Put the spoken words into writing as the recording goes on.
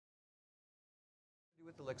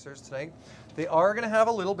with elixirs tonight. They are going to have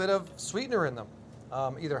a little bit of sweetener in them,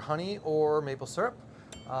 either honey or maple syrup.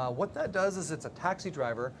 What that does is it's a taxi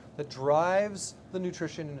driver that drives the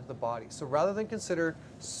nutrition into the body. So rather than consider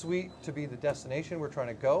sweet to be the destination we're trying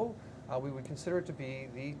to go, we would consider it to be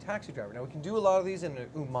the taxi driver. Now we can do a lot of these in an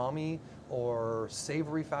umami or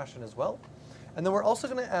savory fashion as well. And then we're also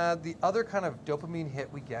going to add the other kind of dopamine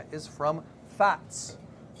hit we get is from fats.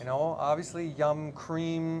 You know, obviously yum,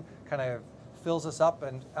 cream kind of fills us up,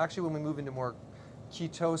 and actually when we move into more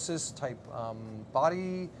ketosis type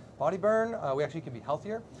body burn, we actually can be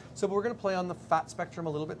healthier. So we're going to play on the fat spectrum a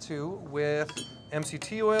little bit too with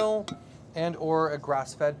MCT oil and or a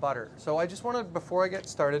grass-fed butter. So I just want to, before I get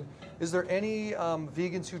started, is there any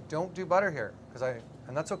vegans who don't do butter here?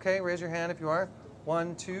 And that's okay, raise your hand if you are.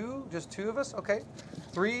 1, 2, just 2 of us, okay.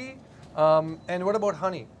 3, and what about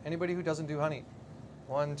honey? Anybody who doesn't do honey?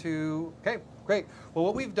 1, 2, okay, great. Well,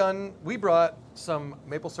 what we've done, we brought some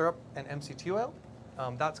maple syrup and MCT oil.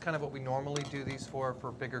 That's kind of what we normally do these for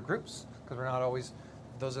bigger groups, because we're not always,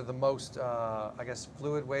 those are the most, I guess,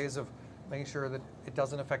 fluid ways of making sure that it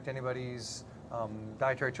doesn't affect anybody's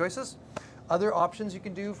dietary choices. Other options you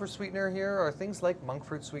can do for sweetener here are things like monk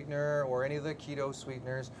fruit sweetener or any of the keto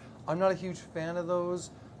sweeteners. I'm not a huge fan of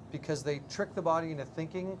those because they trick the body into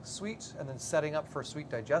thinking sweet and then setting up for sweet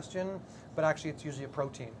digestion, but actually it's usually a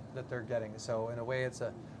protein that they're getting. So in a way it's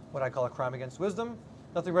what I call a crime against wisdom.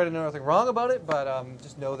 Nothing right and nothing wrong about it, but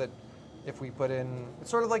just know that if we put in,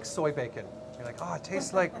 it's sort of like soy bacon. You're like, oh, it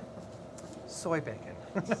tastes like soy bacon.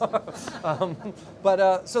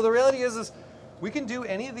 So the reality is we can do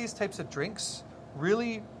any of these types of drinks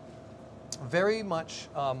really very much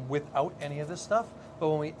without any of this stuff. But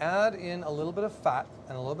when we add in a little bit of fat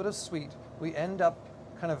and a little bit of sweet, we end up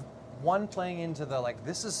kind of playing into the like,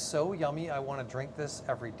 this is so yummy, I want to drink this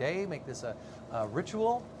every day, make this a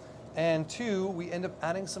ritual. And 2, we end up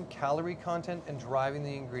adding some calorie content and driving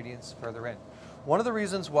the ingredients further in. One of the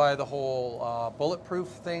reasons why the whole bulletproof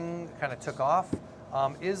thing kind of took off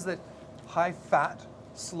is that high fat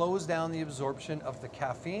slows down the absorption of the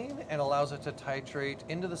caffeine and allows it to titrate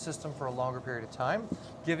into the system for a longer period of time,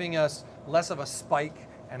 giving us less of a spike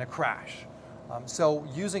and a crash. So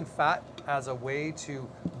using fat as a way to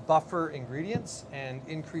buffer ingredients and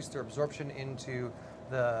increase their absorption into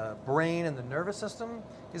the brain and the nervous system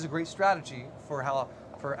is a great strategy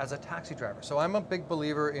for as a taxi driver. So I'm a big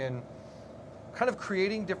believer in kind of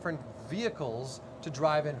creating different vehicles to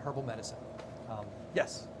drive in herbal medicine.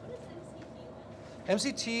 Yes?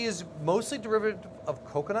 MCT is mostly derivative of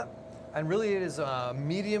coconut, and really it is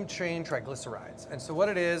medium chain triglycerides. And so what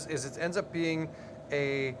it is it ends up being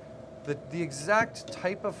the exact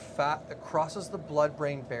type of fat that crosses the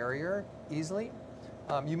blood-brain barrier easily.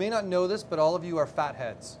 You may not know this, but all of you are fat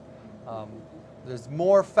heads. There's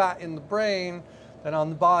more fat in the brain than on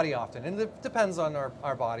the body often, and it depends on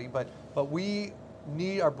our body, but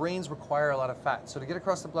our brains require a lot of fat. So to get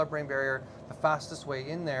across the blood-brain barrier, the fastest way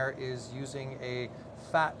in there is using a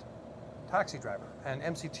fat taxi driver. And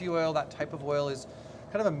MCT oil, that type of oil, is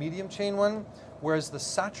kind of a medium chain one, whereas the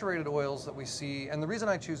saturated oils that we see, and the reason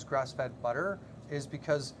I choose grass-fed butter is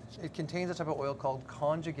because it contains a type of oil called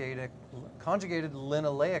conjugated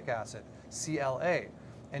linoleic acid, CLA.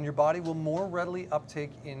 And your body will more readily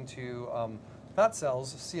uptake into fat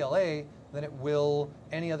cells, CLA, than it will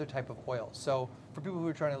any other type of oil. So for people who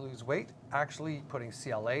are trying to lose weight, actually putting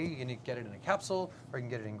CLA, you can get it in a capsule or you can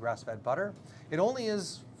get it in grass-fed butter. It only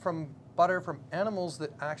is from butter from animals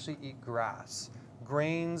that actually eat grass.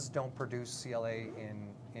 Grains don't produce CLA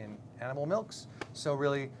in animal milks. So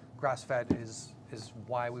really grass-fed is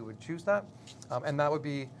why we would choose that. And that would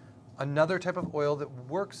be another type of oil that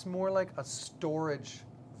works more like a storage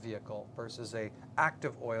vehicle versus a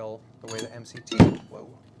active oil the way the MCT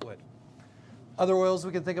would. Other oils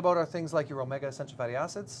we can think about are things like your omega essential fatty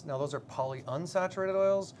acids. Now those are polyunsaturated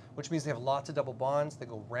oils, which means they have lots of double bonds. They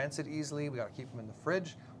go rancid easily. We got to keep them in the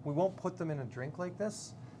fridge. We won't put them in a drink like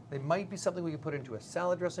this. They might be something we can put into a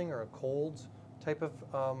salad dressing or a cold type of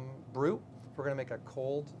brew. If we're going to make a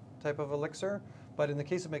cold type of elixir. But in the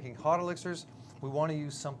case of making hot elixirs, we want to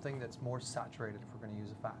use something that's more saturated if we're going to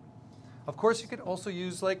use a fat. Of course, you could also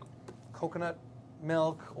use like coconut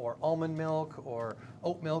milk or almond milk or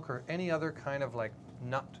oat milk or any other kind of like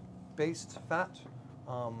nut-based fat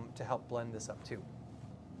to help blend this up too.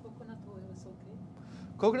 Coconut oil is okay?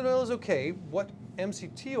 Coconut oil is okay. What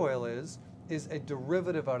MCT oil is a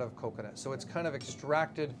derivative out of coconut. So it's kind of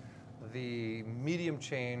extracted the medium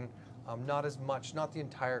chain, not as much, not the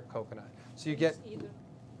entire coconut. So you get... Either.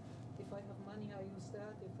 If I have money, I use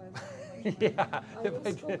that. If I don't have money, Yeah. I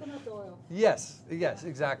use coconut oil. Yes,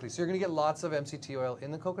 exactly. So you're going to get lots of MCT oil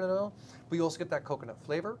in the coconut oil, but you also get that coconut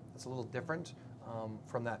flavor. It's a little different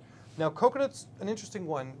from that. Now, coconut's an interesting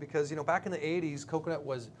one because, back in the 80s, coconut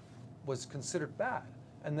was considered bad.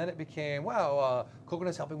 And then it became, wow,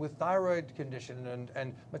 coconut's helping with thyroid condition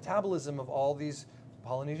and metabolism of all these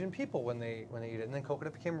Polynesian people when they eat it. And then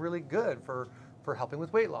coconut became really good for helping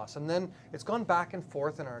with weight loss. And then it's gone back and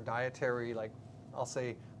forth in our dietary, I'll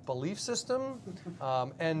say, belief system.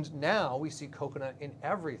 And now we see coconut in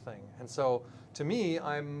everything. And so to me,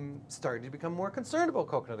 I'm starting to become more concerned about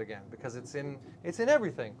coconut again because it's in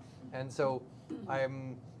everything. And so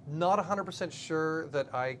I'm not 100% sure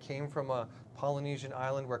that I came from a Polynesian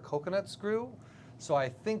island where coconuts grew. So I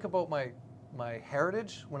think about my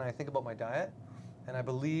heritage when I think about my diet. And I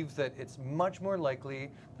believe that it's much more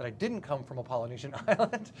likely that I didn't come from a Polynesian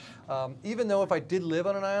island. Even though if I did live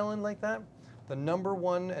on an island like that, the number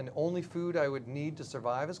one and only food I would need to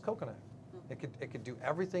survive is coconut. It could do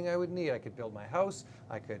everything I would need. I could build my house.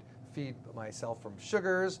 I could feed myself from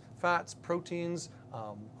sugars, fats, proteins,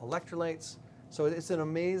 electrolytes. So it's an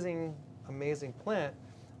amazing, amazing plant.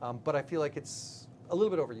 But I feel like it's a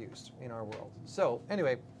little bit overused in our world. So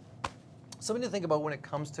anyway, something to think about when it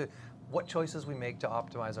comes to what choices we make to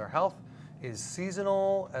optimize our health is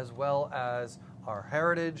seasonal, as well as our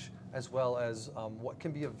heritage, as well as what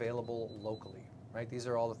can be available locally, right? These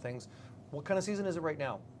are all the things. What kind of season is it right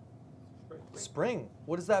now? Spring.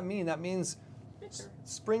 What does that mean? That means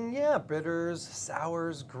spring, yeah, bitters,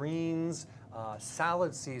 sours, greens,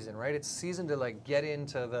 salad season, right? It's season to get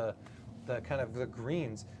into the kind of the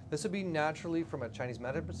greens. This would be naturally, from a Chinese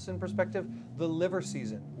medicine perspective, the liver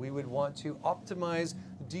season. We would want to optimize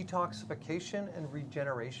detoxification and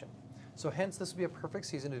regeneration. So hence, this would be a perfect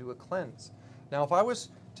season to do a cleanse. Now, if I was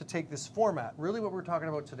to take this format, really what we're talking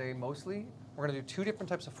about today mostly, we're going to do two different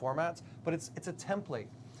types of formats, but it's a template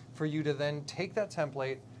for you to then take that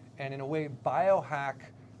template and in a way biohack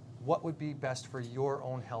what would be best for your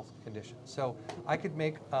own health condition. So I could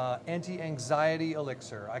make anti-anxiety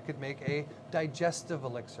elixir. I could make a digestive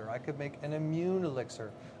elixir. I could make an immune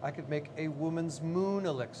elixir. I could make a woman's moon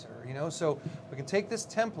elixir. So we can take this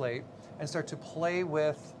template and start to play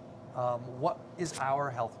with what is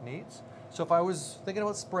our health needs. So if I was thinking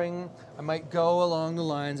about spring, I might go along the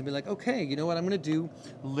lines and be like, okay, you know what, I'm going to do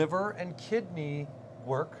liver and kidney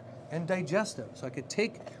work and digestive. So I could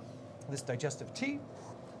take this digestive tea,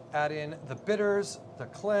 add in the bitters, the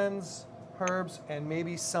cleanse, herbs, and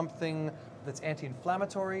maybe something that's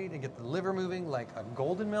anti-inflammatory to get the liver moving, like a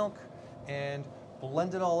golden milk, and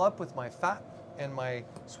blend it all up with my fat and my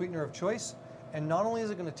sweetener of choice. And not only is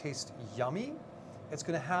it going to taste yummy, it's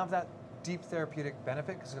going to have that deep therapeutic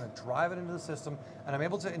benefit because it's going to drive it into the system. And I'm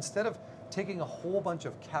able to, instead of taking a whole bunch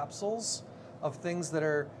of capsules of things that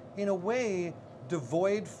are, in a way,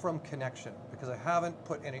 devoid from connection, because I haven't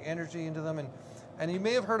put any energy into them. And you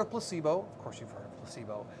may have heard of placebo. Of course you've heard of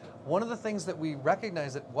placebo. One of the things that we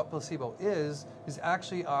recognize that what placebo is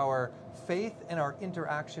actually our faith and our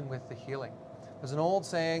interaction with the healing. There's an old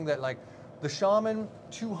saying that the shaman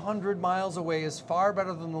 200 miles away is far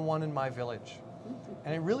better than the one in my village.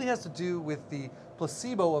 And it really has to do with the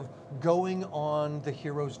placebo of going on the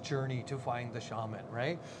hero's journey to find the shaman,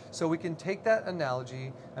 right? So we can take that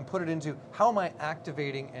analogy and put it into how am I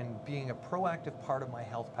activating and being a proactive part of my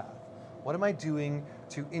health path? What am I doing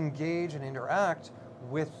to engage and interact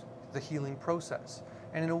with the healing process?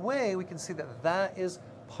 And in a way, we can see that that is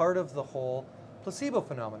part of the whole placebo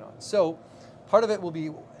phenomenon. So part of it will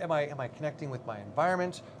be, am I connecting with my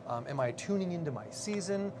environment? Am I tuning into my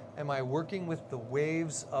season? Am I working with the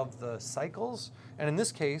waves of the cycles? And in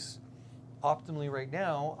this case, optimally right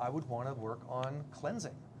now, I would want to work on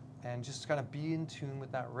cleansing and just kind of be in tune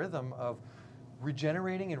with that rhythm of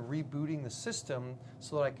regenerating and rebooting the system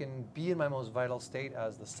so that I can be in my most vital state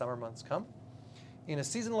as the summer months come. In a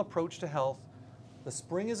seasonal approach to health, the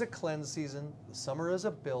spring is a cleanse season, the summer is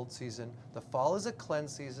a build season, the fall is a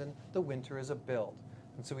cleanse season, the winter is a build.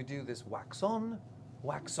 And so we do this wax on,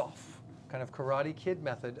 wax off, kind of Karate Kid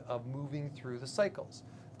method of moving through the cycles.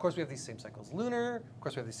 Of course, we have these same cycles lunar, of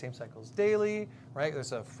course we have these same cycles daily, right?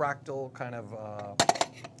 There's a fractal kind of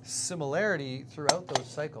similarity throughout those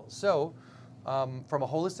cycles. So from a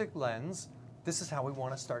holistic lens, this is how we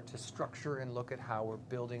want to start to structure and look at how we're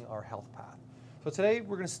building our health path. So today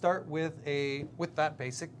we're going to start with that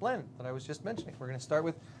basic blend that I was just mentioning. We're going to start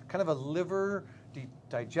with kind of a liver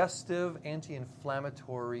digestive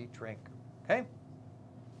anti-inflammatory drink. Okay?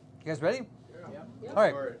 You guys ready? Yeah. All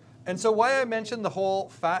right. And so why I mentioned the whole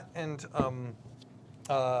fat and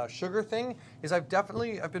sugar thing is I've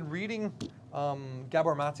been reading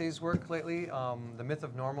Gabor Mate's work lately, The Myth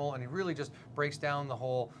of Normal, and he really just breaks down the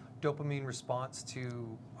whole dopamine response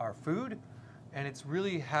to our food. And it's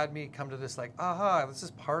really had me come to this like, aha, this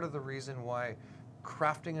is part of the reason why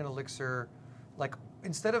crafting an elixir, like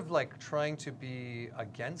instead of like trying to be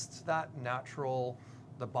against that natural,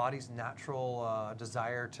 the body's natural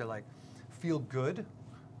desire to like feel good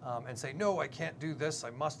and say, no, I can't do this,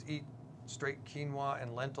 I must eat straight quinoa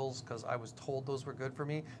and lentils because I was told those were good for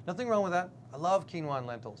me. Nothing wrong with that. I love quinoa and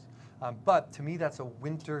lentils. But to me, that's a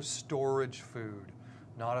winter storage food,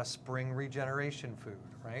 not a spring regeneration food,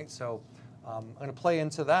 right? So I'm going to play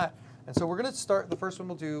into that. And so we're going to start, the first one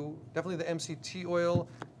we'll do definitely the MCT oil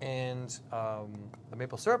and the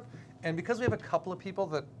maple syrup. And because we have a couple of people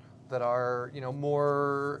that are, you know,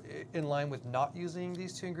 more in line with not using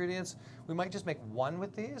these two ingredients, we might just make one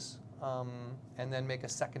with these and then make a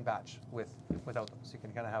second batch without them. So you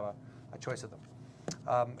can kind of have a choice of them.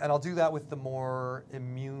 And I'll do that with the more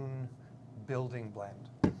immune building blend.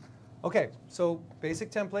 Okay, so basic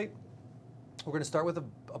template. We're going to start with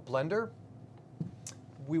a blender.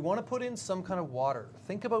 We want to put in some kind of water.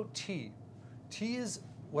 Think about tea. Tea is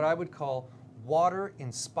what I would call water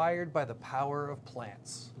inspired by the power of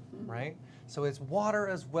plants, right? So it's water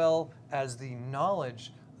as well as the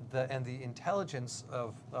knowledge and the intelligence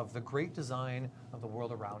of the great design of the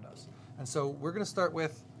world around us. And so we're going to start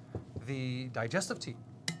with the digestive tea.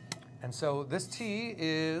 And so this tea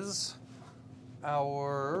is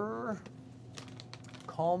our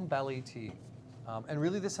Calm Belly tea. And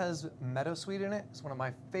really this has meadowsweet in it. It's one of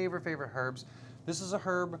my favorite herbs. This is a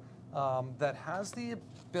herb that has the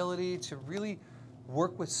ability to really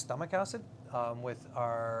work with stomach acid, with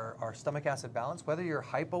our stomach acid balance. Whether you're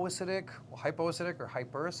hypoacidic or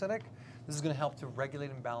hyperacidic, this is going to help to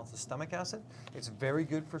regulate and balance the stomach acid. It's very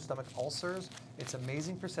good for stomach ulcers. It's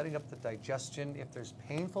amazing for setting up the digestion. If there's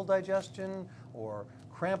painful digestion or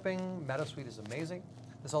cramping, meadowsweet is amazing.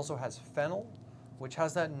 This also has fennel, which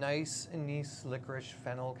has that nice anise, licorice,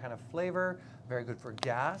 fennel kind of flavor. Very good for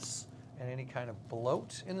gas and any kind of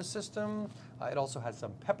bloat in the system. It also has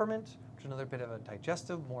some peppermint, which is another bit of a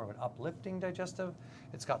digestive, more of an uplifting digestive.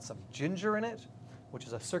 It's got some ginger in it, which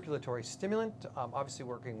is a circulatory stimulant, obviously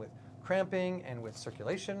working with cramping and with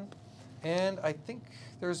circulation. And I think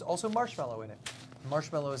there's also marshmallow in it.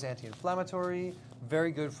 Marshmallow is anti-inflammatory,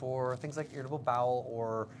 very good for things like irritable bowel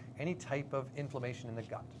or any type of inflammation in the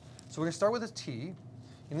gut. So we're going to start with a tea.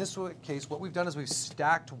 In this case, what we've done is we've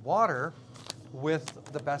stacked water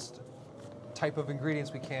with the best type of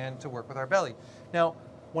ingredients we can to work with our belly. Now,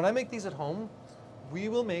 when I make these at home, we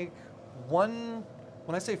will make one,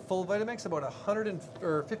 when I say full Vitamix, about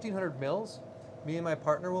 1,500 mils. Me and my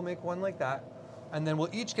partner will make one like that. And then we'll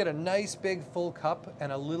each get a nice big full cup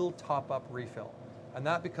and a little top-up refill. And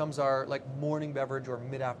that becomes our like morning beverage or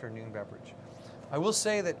mid-afternoon beverage. I will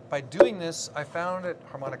say that by doing this, I found at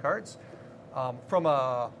Harmonic Arts, from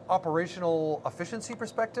a operational efficiency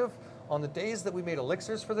perspective, on the days that we made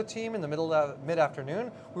elixirs for the team in the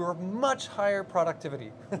mid-afternoon, we were much higher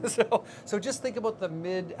productivity. so just think about the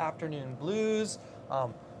mid-afternoon blues.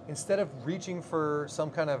 Instead of reaching for some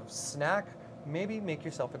kind of snack, maybe make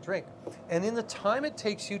yourself a drink. And in the time it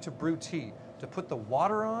takes you to brew tea, to put the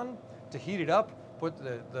water on, to heat it up, put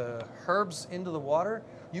the herbs into the water,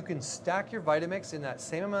 you can stack your Vitamix in that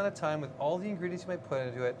same amount of time with all the ingredients you might put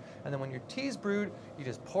into it. And then when your tea's brewed, you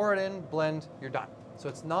just pour it in, blend, you're done. So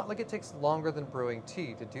it's not like it takes longer than brewing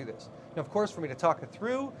tea to do this. Now, of course, for me to talk it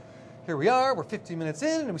through, here we are, we're 15 minutes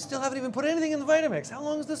in, and we still haven't even put anything in the Vitamix. How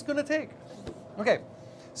long is this going to take? Okay,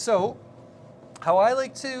 so how I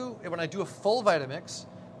like to, when I do a full Vitamix,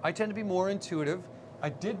 I tend to be more intuitive. I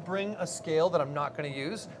did bring a scale that I'm not going to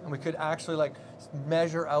use, and we could actually like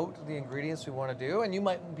measure out the ingredients we want to do. And you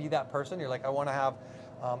might be that person. You're like, I want to have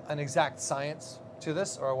an exact science to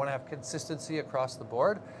this, or I want to have consistency across the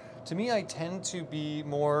board. To me, I tend to be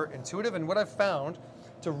more intuitive. And what I've found,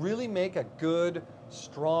 to really make a good,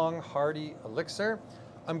 strong, hearty elixir,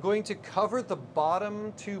 I'm going to cover the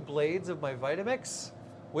bottom two blades of my Vitamix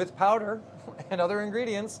with powder and other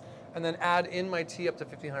ingredients, and then add in my tea up to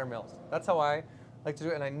 1,500 mils. That's how I like to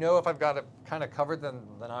do it, and I know if I've got it kind of covered, then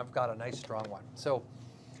I've got a nice strong one. So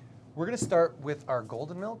we're going to start with our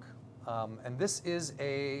golden milk, and this is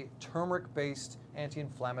a turmeric-based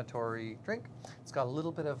anti-inflammatory drink. It's got a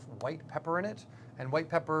little bit of white pepper in it, and white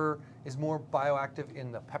pepper is more bioactive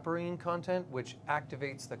in the pepperine content, which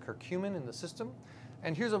activates the curcumin in the system.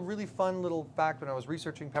 And here's a really fun little fact. When I was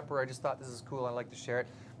researching pepper, I just thought this is cool. I'd like to share it.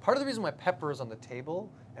 Part of the reason why pepper is on the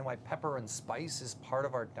table and why pepper and spice is part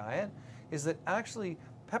of our diet is that actually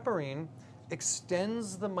pepperine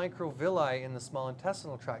extends the microvilli in the small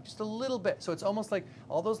intestinal tract just a little bit. So it's almost like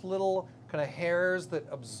all those little kind of hairs that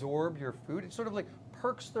absorb your food, it sort of like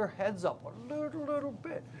perks their heads up a little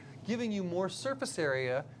bit, giving you more surface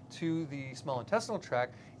area to the small intestinal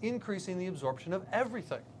tract, increasing the absorption of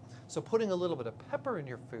everything. So putting a little bit of pepper in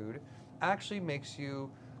your food actually makes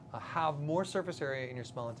you have more surface area in your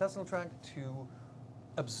small intestinal tract to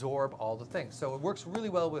absorb all the things. So it works really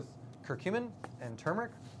well with curcumin and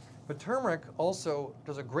turmeric, but turmeric also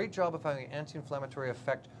does a great job of having an anti-inflammatory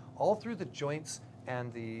effect all through the joints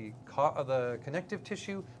and the connective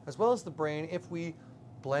tissue, as well as the brain, if we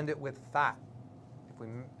blend it with fat. If we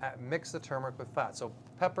mix the turmeric with fat. So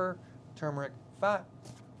pepper, turmeric, fat,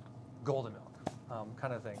 golden milk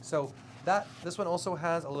kind of thing. So this one also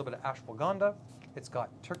has a little bit of ashwagandha. It's got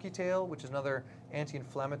turkey tail, which is another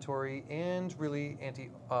anti-inflammatory and really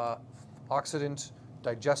antioxidant,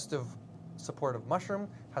 digestive supportive mushroom,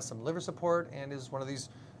 has some liver support, and is one of these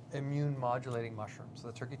immune modulating mushrooms. So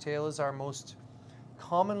the turkey tail is our most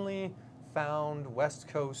commonly found West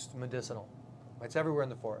Coast medicinal. It's everywhere in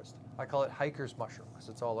the forest. I call it hiker's mushroom because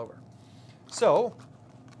it's all over. So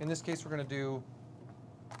in this case, we're going to do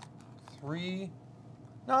 3,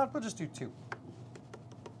 no, we'll just do 2.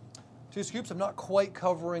 2 scoops. I'm not quite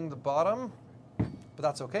covering the bottom, but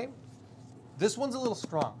that's okay. This one's a little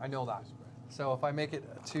strong, I know that. So if I make it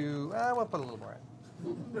too, we'll put a little more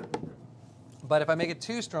in. But if I make it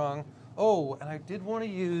too strong, oh, and I did want to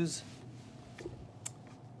use,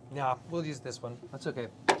 no, we'll use this one. That's okay.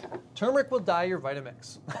 Turmeric will dye your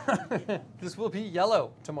Vitamix. This will be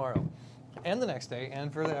yellow tomorrow, and the next day,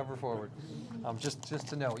 and forever forward. Just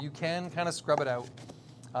to know, you can kind of scrub it out.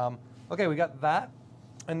 Okay, we got that.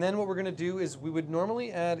 And then what we're going to do is we would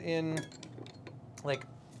normally add in, like,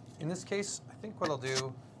 in this case, I think what I'll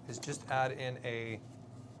do is just add in a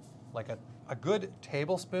good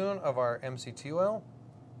tablespoon of our MCT oil.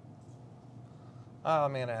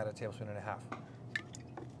 I'm going to add a tablespoon and a half.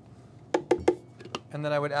 And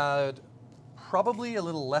then I would add probably a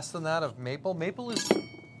little less than that of maple. Maple is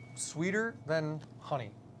sweeter than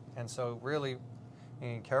honey, and so really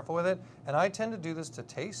be careful with it. And I tend to do this to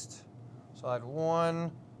taste. So I'll add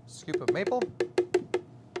 1 scoop of maple.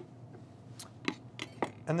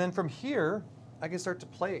 And then from here, I can start to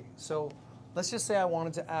play. So let's just say I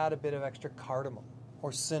wanted to add a bit of extra cardamom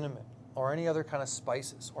or cinnamon or any other kind of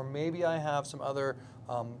spices. Or maybe I have some other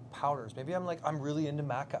powders. Maybe I'm really into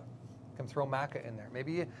maca. I can throw maca in there.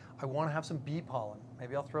 Maybe I want to have some bee pollen.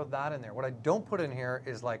 Maybe I'll throw that in there. What I don't put in here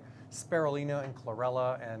is like spirulina and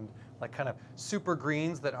chlorella and like kind of super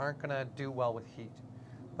greens that aren't going to do well with heat.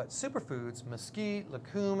 But superfoods, mesquite,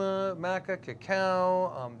 lucuma, maca,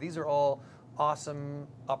 cacao, these are all awesome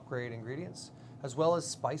upgrade ingredients, as well as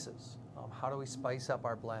spices. How do we spice up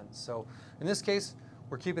our blends? So in this case,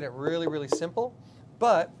 we're keeping it really, really simple.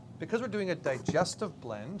 But because we're doing a digestive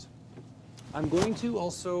blend, I'm going to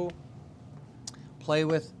also play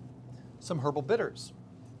with some herbal bitters.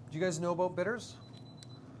 Do you guys know about bitters?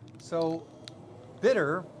 So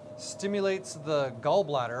bitter stimulates the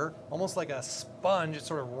gallbladder almost like a sponge. It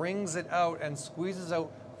sort of wrings it out and squeezes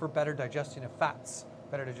out for better digestion of fats,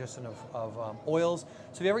 better digestion of oils.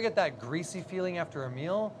 So if you ever get that greasy feeling after a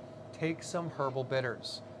meal, take some herbal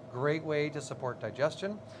bitters. Great way to support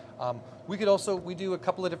digestion. We do a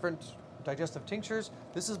couple of different digestive tinctures.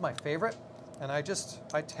 This is my favorite, and I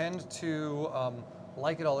tend to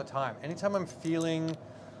like it all the time. Anytime I'm feeling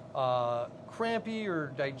crampy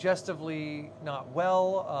or digestively not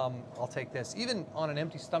well, I'll take this. Even on an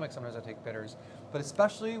empty stomach, sometimes I take bitters. But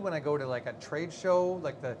especially when I go to like a trade show,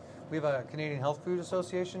 like we have a Canadian Health Food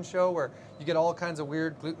Association show where you get all kinds of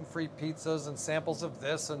weird gluten-free pizzas and samples of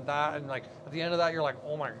this and that, and like at the end of that, you're like,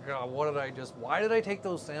 oh my God, why did I take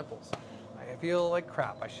those samples? I feel like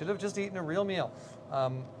crap. I should have just eaten a real meal.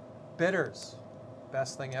 Bitters,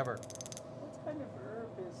 best thing ever. What kind of herb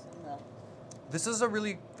is in that? This is a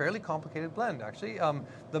really fairly complicated blend, actually.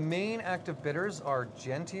 The main active bitters are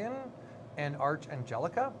gentian and arch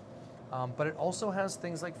angelica, but it also has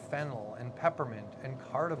things like fennel and peppermint and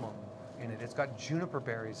cardamom in it. It's got juniper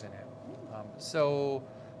berries in it. So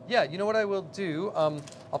yeah, you know what I will do?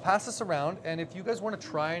 I'll pass this around, and if you guys want to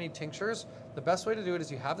try any tinctures, the best way to do it is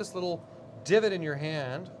you have this little divot in your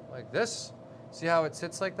hand, like this. See how it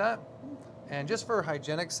sits like that? And just for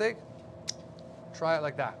hygienic sake, try it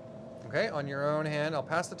like that. Okay, on your own hand. I'll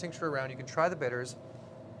pass the tincture around. You can try the bitters.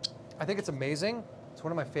 I think it's amazing. It's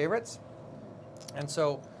one of my favorites. And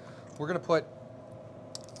so we're going to put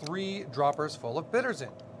 3 droppers full of bitters in.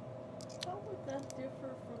 How would that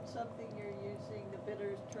differ from something you're using the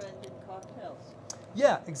bitters trend in cocktails?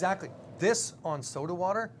 Yeah, exactly. This on soda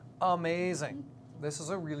water, amazing. This is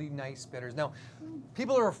a really nice bitters. Now,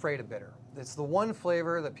 people are afraid of bitter. It's the one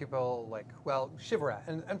flavor that people like, well, shiver at,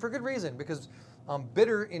 and for good reason, because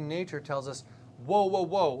bitter in nature tells us, whoa, whoa,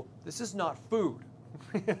 whoa, this is not food.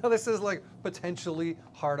 You know, this is like potentially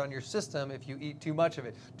hard on your system if you eat too much of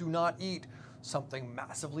it. Do not eat something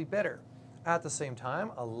massively bitter. At the same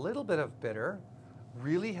time, a little bit of bitter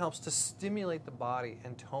really helps to stimulate the body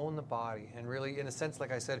and tone the body and really, in a sense,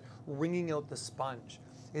 like I said, wringing out the sponge.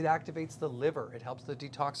 It activates the liver. It helps the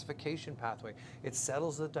detoxification pathway. It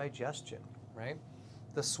settles the digestion, right?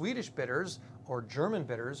 The Swedish bitters or German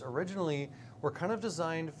bitters originally were kind of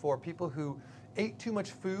designed for people who ate too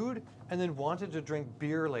much food and then wanted to drink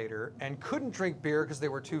beer later and couldn't drink beer because they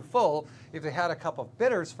were too full. If they had a cup of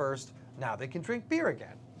bitters first, now they can drink beer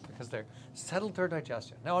again because they're settled their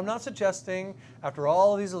digestion. Now, I'm not suggesting after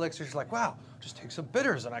all of these elixirs, you're like, wow, just take some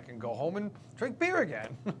bitters and I can go home and drink beer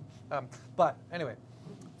again. But anyway,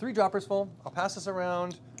 3 droppers full. I'll pass this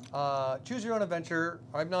around. Choose your own adventure.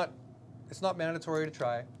 It's not mandatory to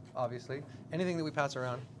try, obviously. Anything that we pass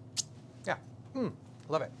around, yeah,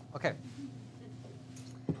 love it. Okay.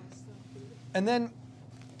 And then,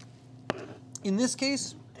 in this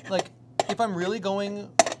case, like, if I'm really going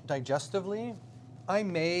digestively, I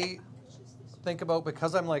may think about,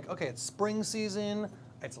 because I'm like, okay, it's spring season,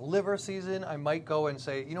 it's liver season, I might go and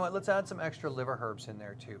say, you know what, let's add some extra liver herbs in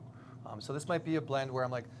there too. So this might be a blend where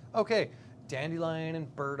I'm like, okay, dandelion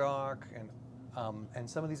and burdock and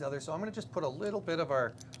some of these others. So I'm going to just put a little bit of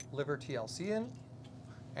our liver TLC in.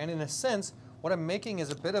 And in a sense, what I'm making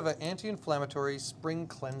is a bit of an anti-inflammatory, spring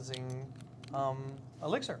cleansing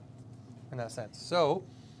elixir in that sense. So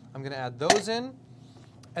I'm going to add those in.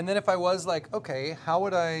 And then if I was like, okay, how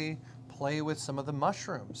would I play with some of the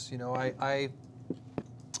mushrooms? You know, I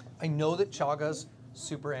know that chaga's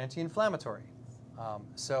super anti-inflammatory.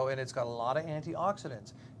 And it's got a lot of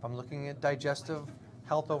antioxidants. If I'm looking at digestive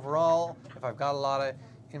health overall, if I've got a lot of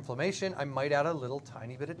inflammation, I might add a little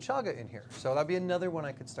tiny bit of chaga in here. So that'd be another one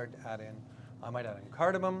I could start to add in. I might add in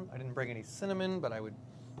cardamom. I didn't bring any cinnamon, but I would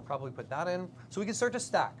probably put that in. So we can start to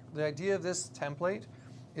stack. The idea of this template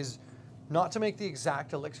is not to make the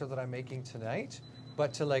exact elixir that I'm making tonight,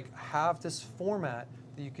 but to like have this format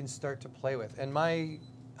that you can start to play with. And my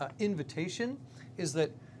invitation is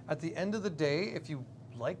that at the end of the day, if you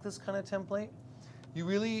like this kind of template, you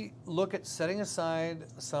really look at setting aside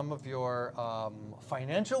some of your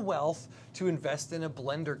financial wealth to invest in a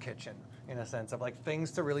blender kitchen, in a sense of like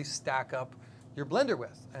things to really stack up your blender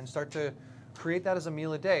with and start to create that as a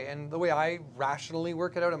meal a day. And the way I rationally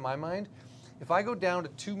work it out in my mind, if I go down to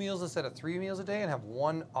 2 meals instead of 3 meals a day and have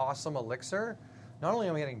one awesome elixir, not only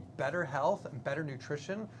am I getting better health and better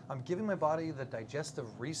nutrition, I'm giving my body the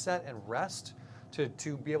digestive reset and rest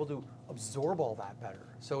to be able to absorb all that better.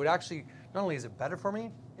 So it actually, not only is it better for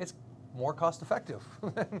me, it's more cost effective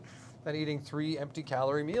than eating 3 empty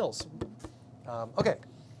calorie meals. Okay,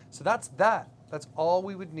 so that's that. That's all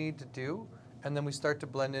we would need to do. And then we start to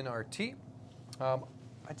blend in our tea. I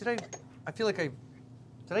feel like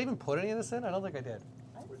did I even put any of this in? I don't think I did.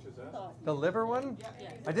 Which is that? The liver one? Yeah.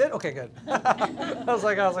 I did? Okay, good. I was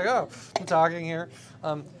like, oh, I'm talking here.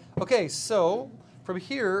 Okay, so from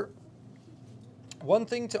here, one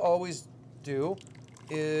thing to always do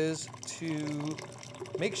is to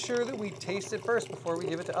make sure that we taste it first before we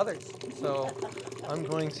give it to others. So I'm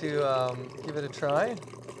going to give it a try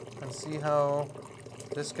and see how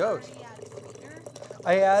this goes.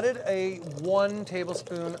 I added 1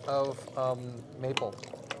 tablespoon of maple.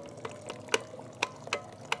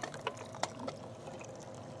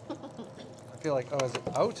 I feel like, oh, is it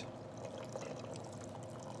out?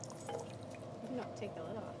 No, take the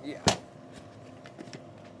lid off. Yeah.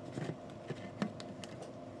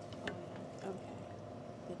 Oh,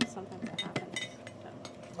 yeah. Okay. Sometimes that happens.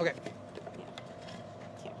 But, Okay. yeah.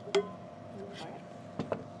 Here. Okay.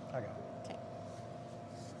 I got it. Okay.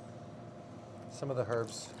 Some of the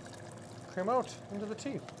herbs cream out into the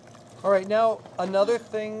tea. All right, now another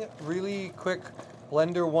thing, really quick,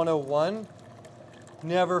 Blender 101,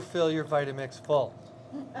 never fill your Vitamix full,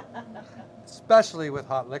 especially with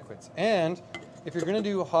hot liquids. And if you're gonna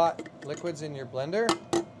do hot liquids in your blender,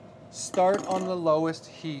 start on the lowest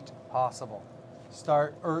heat possible.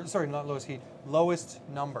 Not lowest heat, lowest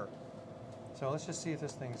number. So let's just see if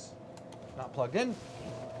this thing's not plugged in.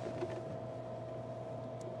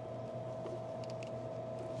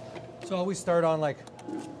 So always start on like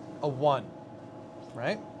a 1,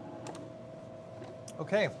 right?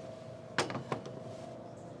 Okay.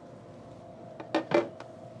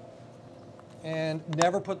 And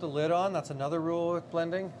never put the lid on. That's another rule with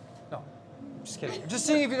blending. No, just kidding. Just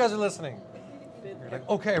seeing if you guys are listening. You're like,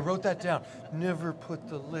 okay, I wrote that down. Never put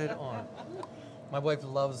the lid on. My wife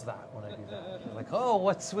loves that when I do that. She's like, oh,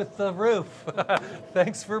 what's with the roof?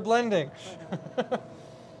 Thanks for blending.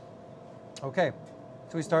 Okay,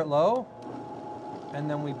 so we start low, and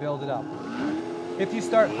then we build it up. If you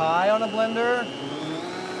start high on a blender,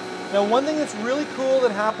 now one thing that's really cool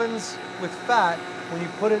that happens with fat when you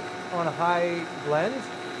put it on a high blend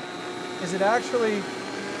is it actually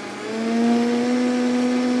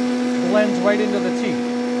blends right into the tea.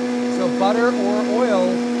 So butter or oil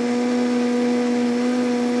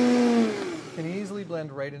can easily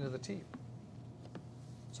blend right into the tea.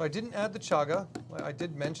 So I didn't add the chaga. I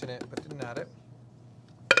did mention it, but didn't add it.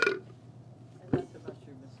 And that's the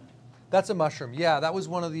mushroom, isn't it? That's a mushroom. Yeah, that was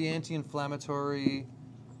one of the anti-inflammatory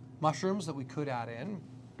mushrooms that we could add in.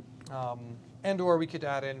 And or we could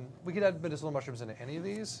add medicinal mushrooms into any of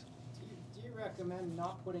these. Do you recommend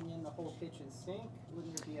not putting in the whole kitchen sink?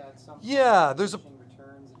 Wouldn't there be some Yeah, there's a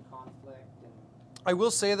returns and conflict? And I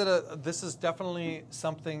will say that this is definitely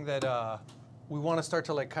something that we want to start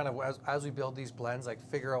to like kind of, as we build these blends, like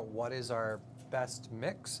figure out what is our best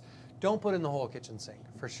mix. Don't put in the whole kitchen sink,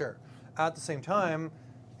 for sure. At the same time,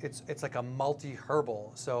 it's like a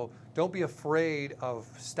multi-herbal, so don't be afraid of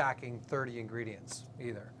stacking 30 ingredients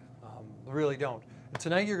either. Really don't. And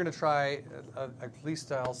tonight you're going to try, at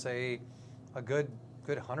least I'll say, a good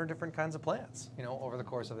 100 different kinds of plants, you know, over the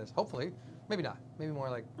course of this. Hopefully, maybe not, maybe more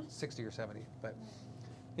like 60 or 70. But,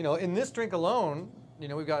 you know, in this drink alone, you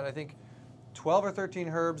know, we've got, I think, 12 or 13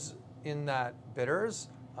 herbs in that bitters,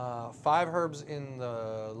 5 herbs in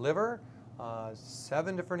the liver,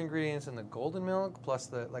 7 different ingredients in the golden milk, plus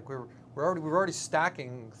the, like we're already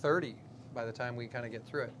stacking 30 by the time we kind of get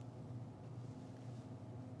through it.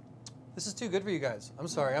 This is too good for you guys. I'm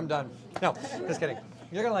sorry, I'm done. No, just kidding.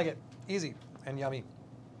 You're gonna like it. Easy and yummy.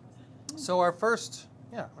 So our first,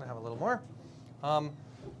 yeah, I'm gonna have a little more.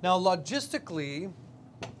 Now logistically,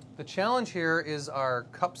 the challenge here is our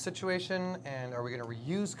cup situation, and are we gonna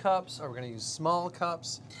reuse cups? Are we gonna use small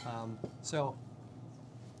cups? So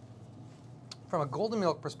from a golden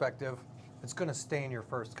milk perspective, it's gonna stain your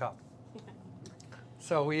first cup.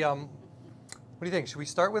 So we, what do you think? Should we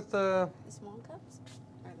start with the small cups?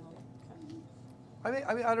 Or the cups?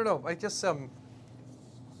 I mean, I don't know. I just I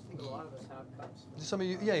think a lot of us have cups. some of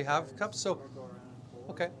you, yeah, you have cups. So, Or go around and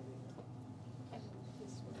pour, okay.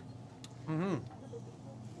 maybe.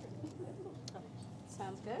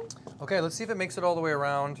 Sounds good. Okay, let's see if it makes it all the way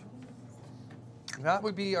around. That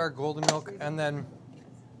would be our golden milk, and then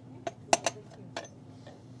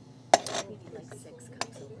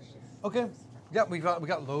okay, yeah, we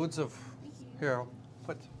got loads of. Here, I'll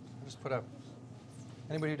just put a.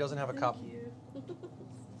 Anybody who doesn't have a cup. Do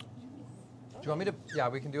you want me to? Yeah,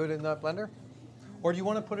 we can do it in the blender. Or do you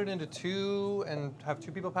want to put it into 2 and have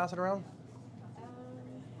 2 people pass it around?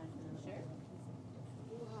 Sure.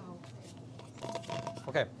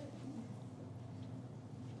 Okay.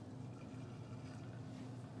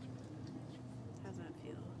 How's that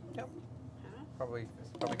feel? Yep. Huh? Probably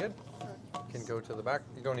good. Can go to the back.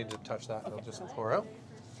 You don't need to touch that. It'll just pour out.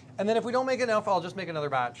 And then if we don't make enough, I'll just make another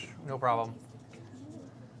batch. No problem.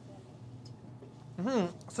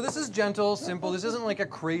 So this is gentle, simple. This isn't like a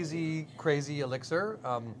crazy elixir.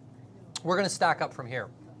 We're going to stack up from here.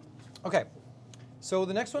 Okay. So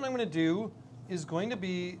the next one I'm going to do is going to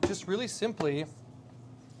be just really simply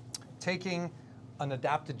taking an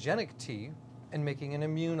adaptogenic tea and making an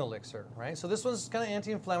immune elixir, right? So this one's kind of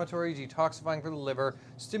anti-inflammatory, detoxifying for the liver,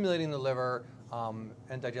 stimulating the liver,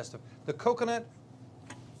 and digestive. The coconut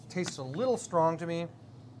tastes a little strong to me.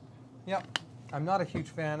 Yep, I'm not a huge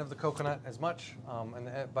fan of the coconut as much,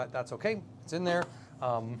 but that's okay. It's in there.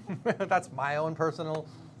 That's my own personal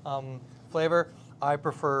flavor. I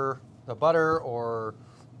prefer the butter or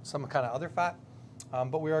some kind of other fat,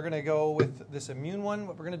 but we are going to go with this immune one.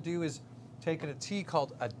 What we're going to do is take a tea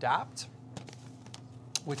called Adapt,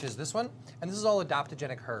 which is this one, and this is all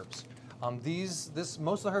adaptogenic herbs.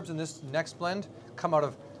 Most of the herbs in this next blend come out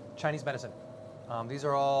of Chinese medicine. These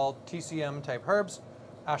are all TCM type herbs,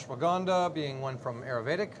 ashwagandha being one from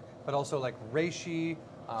Ayurvedic, but also like reishi,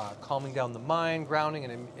 calming down the mind, grounding,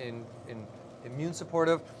 and immune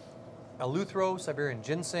supportive. Eleuthero, Siberian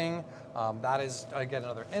ginseng, that is again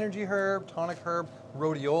another energy herb, tonic herb.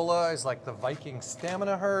 Rhodiola is like the Viking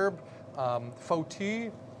stamina herb. Faux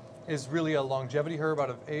tea is really a longevity herb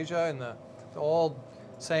out of Asia, and the old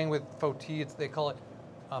saying with faux tea, they call it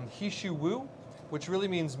He Shu Wu, which really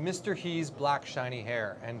means Mr. He's black shiny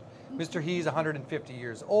hair. And Mr. He's 150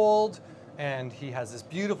 years old, and he has this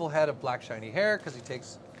beautiful head of black shiny hair because he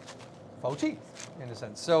takes faux tea, in a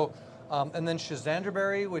sense. So, and then schizandra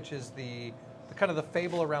berry, which is the kind of the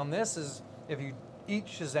fable around this is if you eat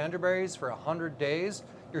schizandra berries for 100 days,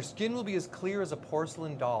 your skin will be as clear as a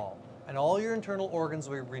porcelain doll, and all your internal organs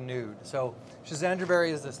will be renewed. So schizandra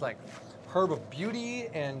is this like herb of beauty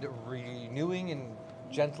and renewing and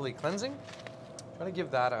gently cleansing. I'm trying to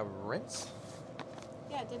give that a rinse.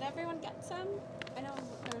 Yeah, did everyone get some? I know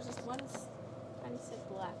there was just one tiny sip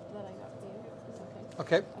left that I got for you. It's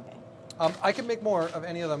okay. Okay. Okay. I can make more of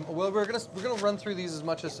any of them. Well, we're gonna run through these as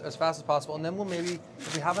much as fast as possible, and then we'll maybe,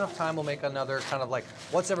 if we have enough time, we'll make another kind of like,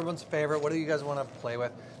 what's everyone's favorite? What do you guys want to play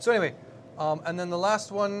with? So anyway, and then the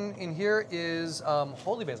last one in here is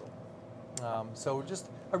holy basil. So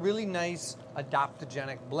just a really nice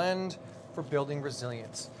adaptogenic blend for building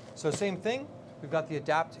resilience. So same thing. We've got the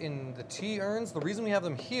adapt in the tea urns. The reason we have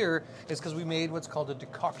them here is because we made what's called a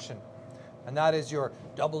decoction, and that is your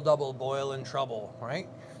double boil in trouble, right?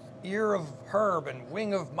 Ear of herb and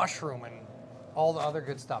wing of mushroom and all the other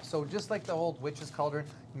good stuff. So just like the old witch's cauldron,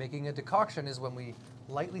 making a decoction is when we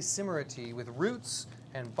lightly simmer a tea with roots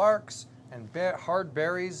and barks and hard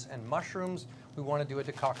berries and mushrooms. We want to do a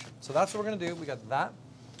decoction. So that's what we're going to do. We got that.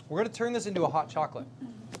 We're going to turn this into a hot chocolate.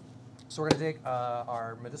 So we're going to take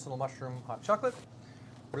our medicinal mushroom hot chocolate.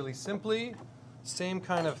 Really simply, same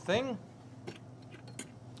kind of thing.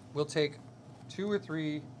 We'll take 2 or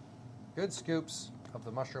 3 good scoops of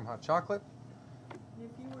the mushroom hot chocolate.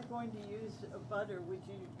 If you were going to use a butter, would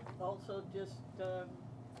you also just,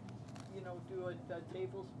 you know, do a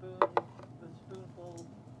tablespoon, a spoonful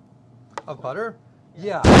Of butter?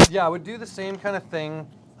 Yeah, I would do the same kind of thing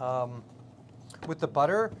with the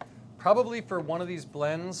butter. Probably for one of these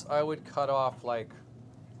blends, I would cut off like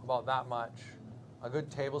about that much, a good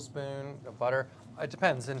tablespoon of butter. It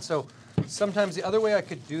depends. And so sometimes the other way I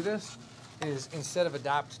could do this is instead of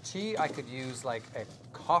adapt tea, I could use like a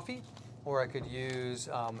coffee, or I could use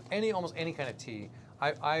almost any kind of tea.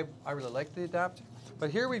 I really like the adapt. But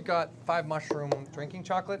here we've got 5 mushroom drinking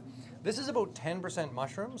chocolate. This is about 10%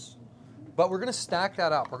 mushrooms, but we're gonna stack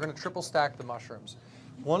that up. We're gonna triple stack the mushrooms.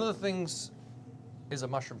 One of the things is a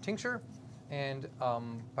mushroom tincture, and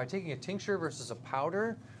by taking a tincture versus a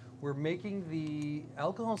powder, we're making the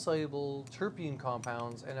alcohol-soluble terpene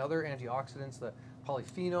compounds and other antioxidants, the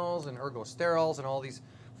polyphenols and ergosterols and all these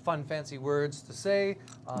fun, fancy words to say,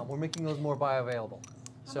 we're making those more bioavailable.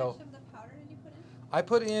 How much of the powder did you put in? I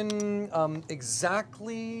put in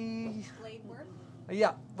exactly... Blade worth?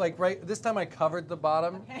 Yeah, like right, this time I covered the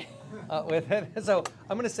bottom with it. So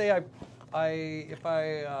I'm gonna say I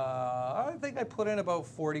think I put in about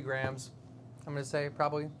 40 grams. I'm gonna say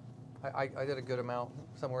probably. I did a good amount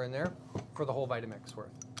somewhere in there for the whole Vitamix worth.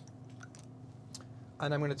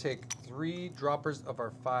 And I'm gonna take 3 droppers of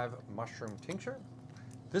our 5 mushroom tincture.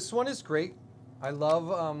 This one is great. I love,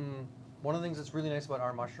 one of the things that's really nice about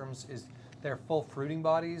our mushrooms is they're full fruiting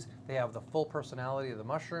bodies. They have the full personality of the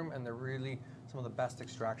mushroom, and they're really some of the best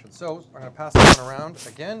extractions. So I'm gonna pass this one around.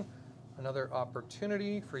 Again, another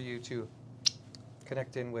opportunity for you to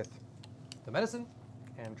connect in with the medicine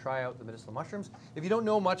and try out the medicinal mushrooms. If you don't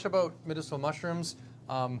know much about medicinal mushrooms,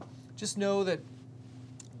 just know that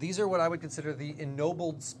these are what I would consider the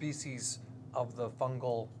ennobled species of the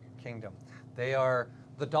fungal kingdom. They are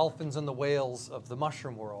the dolphins and the whales of the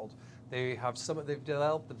mushroom world. They've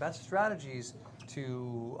developed the best strategies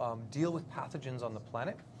to deal with pathogens on the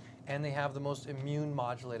planet, and they have the most immune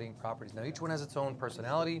modulating properties. Now, each one has its own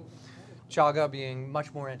personality. Chaga being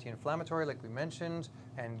much more anti-inflammatory, like we mentioned,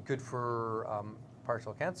 and good for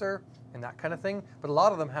partial cancer and that kind of thing. But a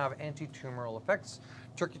lot of them have anti-tumoral effects.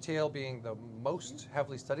 Turkey tail being the most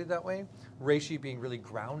heavily studied that way. Reishi being really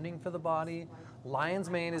grounding for the body. Lion's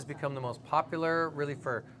mane has become the most popular, really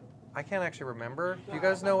for, I can't actually remember. Do you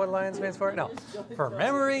guys know what lion's mane's for? No. For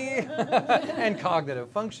memory and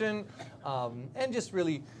cognitive function, and just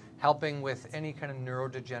really helping with any kind of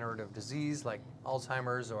neurodegenerative disease like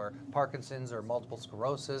Alzheimer's or Parkinson's or multiple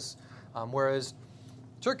sclerosis. Whereas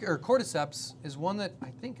cordyceps is one that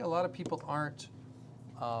I think a lot of people aren't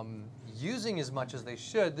using as much as they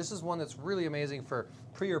should. This is one that's really amazing for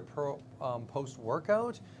pre or post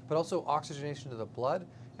workout, but also oxygenation to the blood.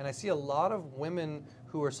 And I see a lot of women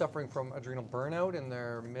who are suffering from adrenal burnout in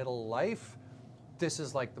their middle life. This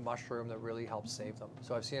is like the mushroom that really helps save them.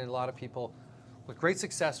 So I've seen a lot of people with great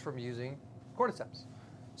success from using cordyceps.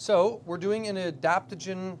 So we're doing an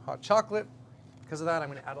adaptogen hot chocolate. Because of that, I'm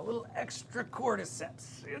going to add a little extra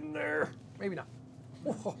cordyceps in there. Maybe not.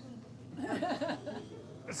 Whoa.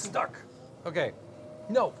 It's stuck. Okay.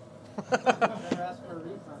 No. Better ask for a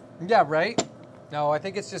refund. Yeah, right? No, I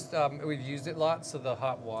think it's just we've used it lots, so the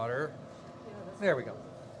hot water. There we go.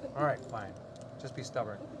 All right, fine. Just be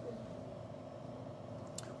stubborn.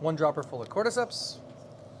 1 dropper full of cordyceps.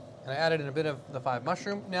 And I added in a bit of the 5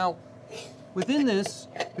 mushroom. Now, within this,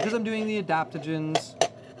 because I'm doing the adaptogens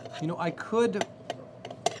You know, I could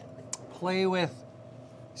play with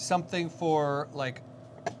something for like,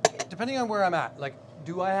 depending on where I'm at, like,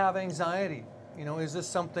 do I have anxiety? You know, is this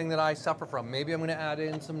something that I suffer from? Maybe I'm going to add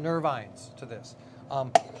in some nervines to this.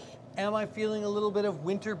 Am I feeling a little bit of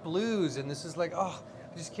winter blues? And this is like, oh,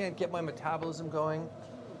 I just can't get my metabolism going. You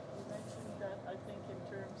mentioned that, I think,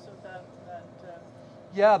 in terms of that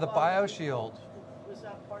Yeah, the bottle. BioShield. Was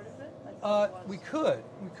that part of it? I thought it was.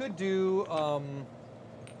 We could do, I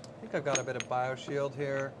think I've got a bit of BioShield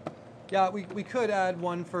here. Yeah, we could add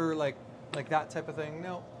one for like that type of thing.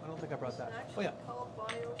 No, I don't think I brought Is that. it Oh actually yeah, called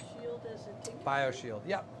BioShield as a tincture? BioShield,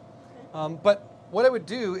 yeah. Okay. But what I would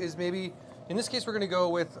do is maybe, in this case, we're going to go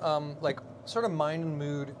with like sort of mind and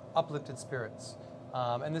mood, uplifted spirits.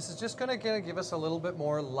 And this is just going to give us a little bit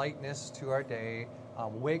more lightness to our day,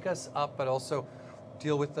 wake us up, but also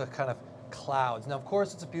deal with the kind of clouds. Now, of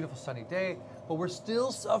course, it's a beautiful sunny day, but we're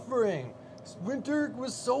still suffering. Winter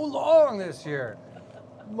was so long this year.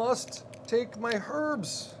 Must take my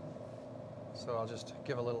herbs. So I'll just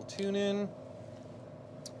give a little tune in.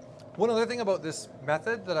 One other thing about this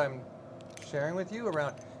method that I'm sharing with you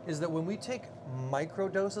around is that when we take micro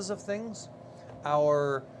doses of things,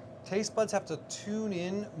 our taste buds have to tune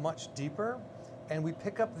in much deeper, and we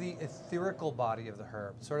pick up the etherical body of the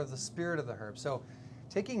herb, sort of the spirit of the herb. So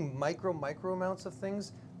taking micro amounts of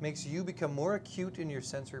things makes you become more acute in your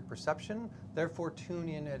sensory perception, therefore tune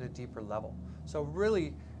in at a deeper level. So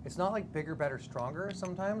really, it's not like bigger, better, stronger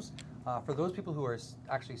sometimes. For those people who are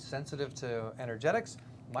actually sensitive to energetics,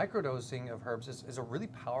 microdosing of herbs is a really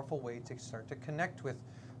powerful way to start to connect with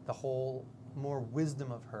the whole more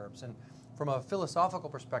wisdom of herbs. And from a philosophical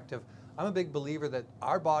perspective, I'm a big believer that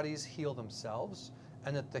our bodies heal themselves,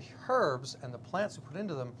 and that the herbs and the plants we put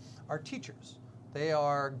into them are teachers. They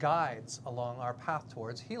are guides along our path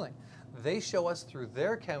towards healing. They show us through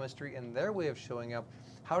their chemistry and their way of showing up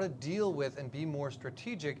how to deal with and be more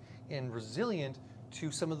strategic and resilient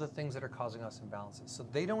to some of the things that are causing us imbalances. So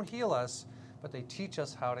they don't heal us, but they teach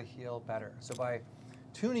us how to heal better. So by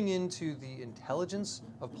tuning into the intelligence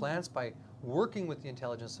of plants, by working with the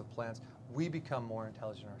intelligence of plants, we become more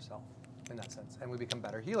intelligent ourselves in that sense, and we become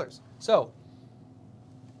better healers. So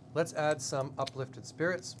let's add some uplifted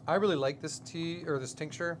spirits. I really like this tea, or this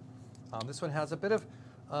tincture. This one has a bit of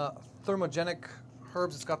thermogenic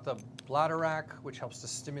herbs. It's got the bladderwrack, which helps to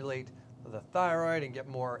stimulate the thyroid and get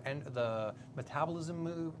more the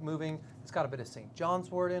metabolism moving. It's got a bit of St. John's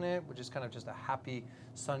wort in it, which is kind of just a happy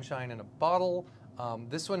sunshine in a bottle.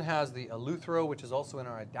 This one has the eleuthero, which is also in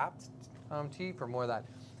our adapt tea for more of that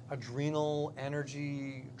adrenal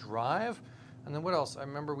energy drive. And then what else? I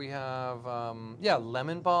remember we have, yeah,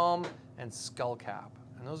 lemon balm and skullcap.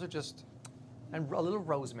 And those are just, and a little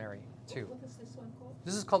rosemary too. What is this one called?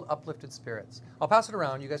 This is called Uplifted Spirits. I'll pass it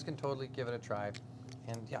around. You guys can totally give it a try.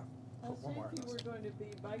 And yeah, I'll put one say more. if you were going to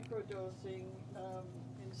be microdosing,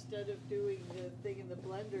 instead of doing the thing in the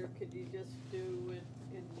blender, could you just do it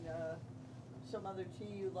in some other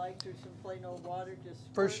tea you liked, or some plain old water? Just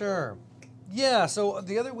For squirt it? sure. Yeah, so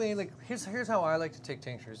the other way, like, here's how I like to take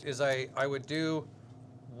tinctures, is I would do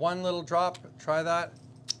one little drop, try that,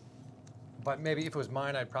 but maybe if it was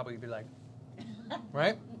mine, I'd probably be like,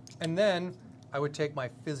 right? And then I would take my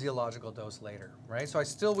physiological dose later, right? So I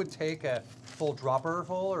still would take a full dropper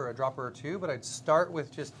full or a dropper or two, but I'd start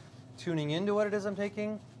with just tuning into what it is I'm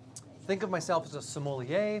taking. Think of myself as a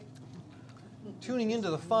sommelier, tuning into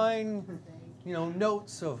the fine, you know,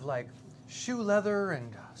 notes of like shoe leather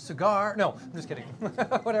and cigar. No, I'm just kidding.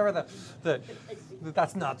 Whatever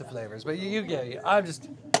that's not the flavors, but you get it. I'm just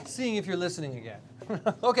seeing if you're listening again.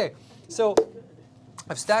 Okay, so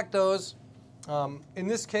I've stacked those. In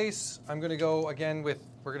this case, I'm going to go again with,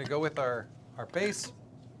 we're going to go with our base.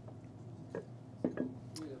 You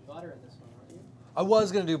did butter in this one, aren't you? I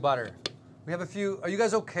was going to do butter. We have a few. Are you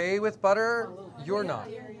guys okay with butter? You're not.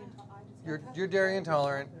 You're dairy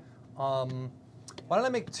intolerant. Why don't I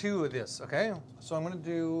make two of this, okay? So I'm going to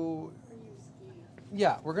do,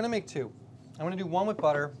 yeah, we're going to make two. I'm going to do one with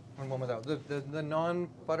butter and one without. The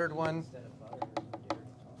non-buttered one, Instead of butter, you're dairy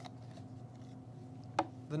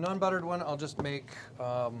intolerant. the non-buttered one, I'll just make,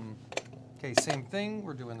 okay, same thing.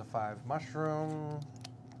 We're doing the 5 mushroom.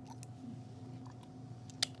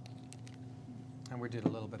 And we did a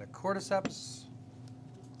little bit of cordyceps.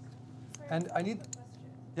 And I need,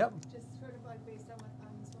 yep. Just sort of like based on what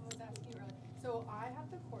someone was asking earlier. So I have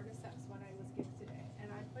the cordyceps when I was gifted it,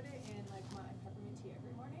 and I put it in like my peppermint tea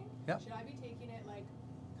every morning. Yep. Should I be taking it like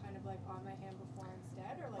kind of like on my hand before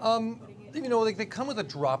instead, or like Um, putting it you know, like they come with a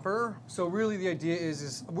dropper. So really the idea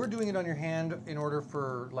is we're doing it on your hand in order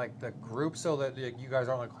for like the group so that you guys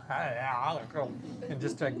aren't like, and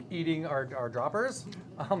just like eating our droppers.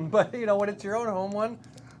 But you know, when it's your own home one,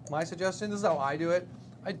 my suggestion, this is how I do it.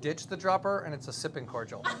 I ditch the dropper and it's a sipping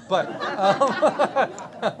cordial. But,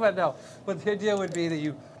 but no, but the idea would be that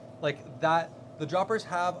you, like that, the droppers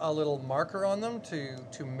have a little marker on them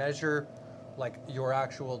to measure like your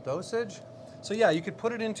actual dosage. So yeah, you could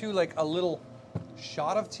put it into like a little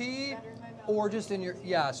shot of tea or just in your,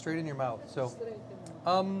 straight in your mouth. So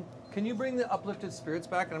can you bring the uplifted spirits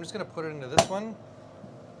back? And I'm just gonna put it into this one.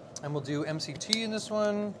 And we'll do MCT in this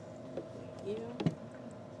one. Yeah.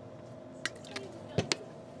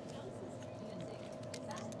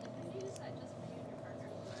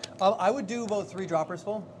 I would do about 3 droppers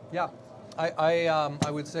full. Yeah,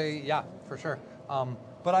 I would say yeah for sure.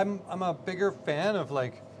 But I'm a bigger fan of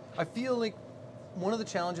like, I feel like one of the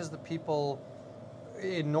challenges that people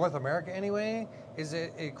in North America anyway is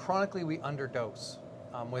it chronically we underdose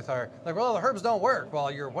with our like, well, the herbs don't work.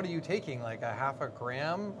 Well, what are you taking, like a half a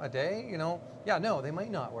gram a day? You know, yeah, no, they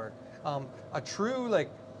might not work. A true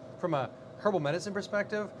like from a herbal medicine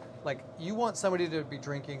perspective, like you want somebody to be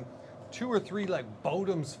drinking 2 or 3 like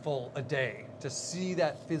bottoms full a day to see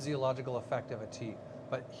that physiological effect of a tea.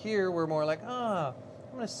 But here we're more like, I'm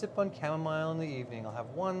gonna sip on chamomile in the evening. I'll have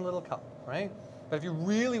 1 little cup, right? But if you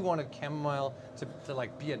really wanted chamomile to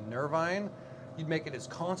like be a nervine, you'd make it as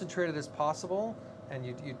concentrated as possible, and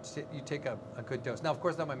you take a good dose. Now, of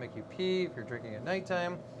course, that might make you pee if you're drinking at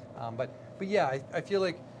nighttime. But yeah, I feel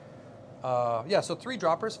like so 3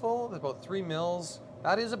 droppers full, that's about 3 mils.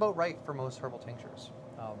 That is about right for most herbal tinctures.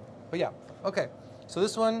 But yeah, okay. So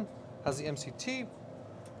this one has the MCT.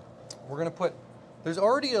 We're gonna put, there's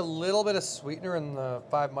already a little bit of sweetener in the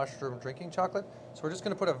 5 mushroom drinking chocolate. So we're just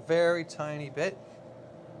gonna put a very tiny bit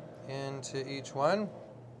into each one.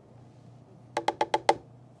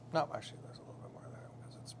 No, actually there's a little bit more there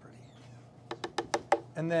because it's pretty.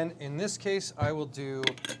 And then in this case, I will do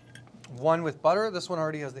 1 with butter. This one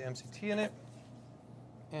already has the MCT in it.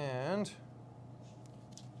 And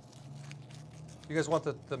you guys want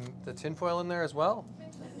the tin foil in there as well?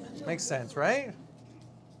 Makes sense, right?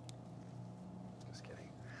 Just kidding.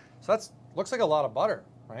 So looks like a lot of butter,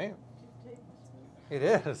 right? It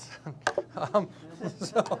is.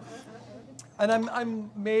 And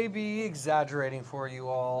I'm maybe exaggerating for you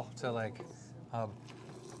all to like,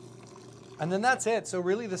 and then that's it. So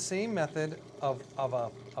really the same method of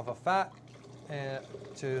a fat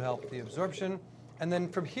to help the absorption. And then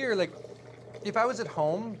from here, like if I was at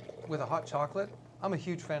home with a hot chocolate, I'm a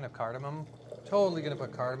huge fan of cardamom. Totally gonna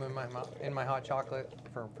put cardamom in my hot chocolate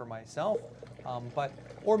for myself.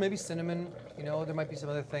 Or maybe cinnamon, you know, there might be some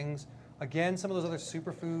other things. Again, some of those other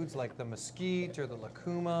superfoods like the mesquite or the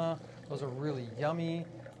lucuma, those are really yummy.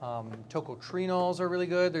 Tocotrienols are really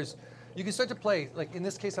good. You can start to play, like in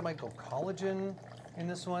this case I might go collagen in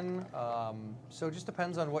this one. So it just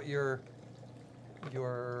depends on what your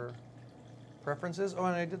preference is. Oh,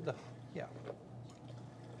 and I did yeah.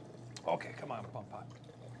 Okay, come on, bump pot.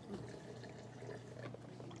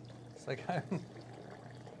 It's like,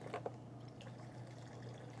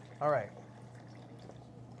 all right.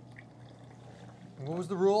 What was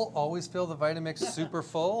the rule? Always fill the Vitamix super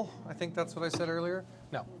full. I think that's what I said earlier.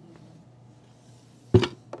 No.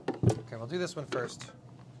 Okay, we'll do this one first.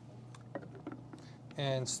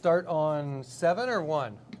 And start on 7 or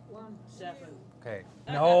 1? 7. Okay.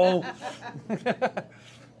 No.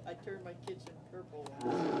 I turned my kitchen purple.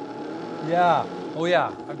 Yeah. Oh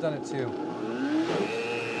yeah, I've done it too.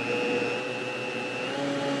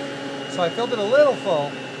 So I filled it a little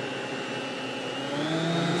full. You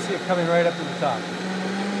can see it coming right up to the top.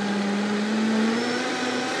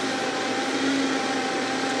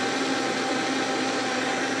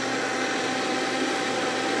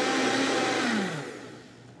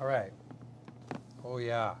 All right. Oh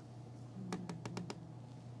yeah.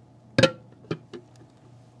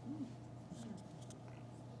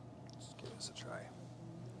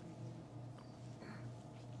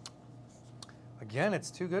 Again,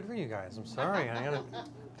 it's too good for you guys. I'm sorry. I'm going to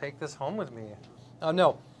take this home with me.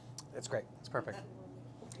 No, it's great. It's perfect.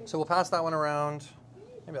 So we'll pass that one around.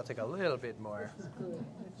 Maybe I'll take a little bit more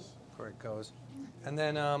before it goes. And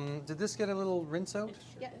then, did this get a little rinse out?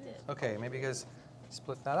 Yeah, it did. Okay, maybe you guys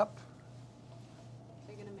split that up.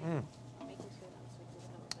 They're going to make sure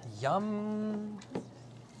that's Yum.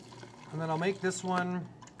 And then I'll make this one.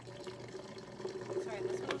 Sorry,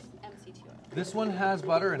 this one's MCT oil. This one has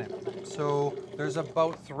butter in it. So there's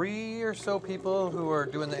about 3 or so people who are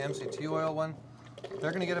doing the MCT oil one.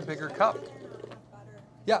 They're going to get a bigger cup.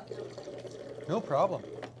 Yeah. No problem.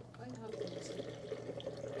 I have some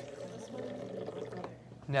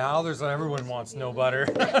Now there's everyone wants no butter.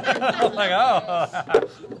 I'm like, oh,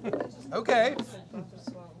 okay.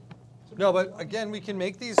 No, but again, we can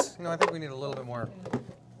make these. I think we need a little bit more.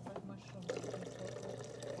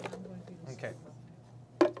 Okay.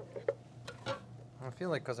 I feel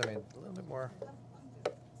like because I made a little bit more.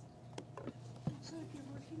 So if you're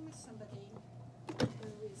working with somebody who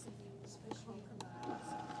is especially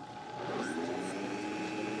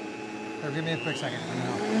Here, give me a quick second.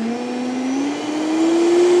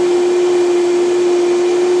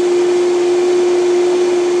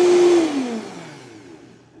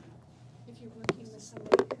 if you're working with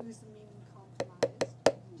somebody who's immune compromised,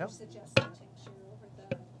 Yep. you suggest a tincture over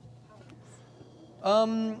the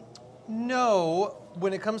powders? No.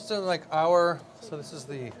 When it comes to like our, so this is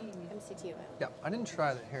the. MCT oil. Yeah, I didn't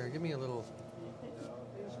try that. Here, give me a little.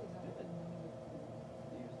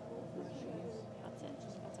 That's it.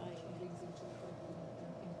 That's all I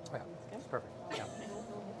Yeah, that's perfect. Yeah.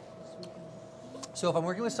 So if I'm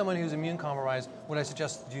working with someone who's immune compromised, would I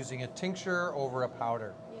suggest using a tincture over a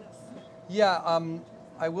powder? Yes. Yeah,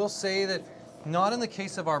 I will say that not in the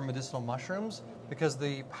case of our medicinal mushrooms, because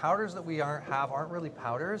the powders that we aren't really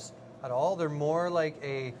powders at all. They're more like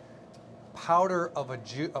a powder of a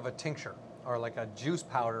tincture, or like a juice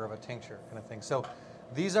powder of a tincture kind of thing. So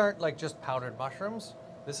these aren't like just powdered mushrooms.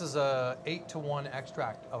 This is a 8-to-1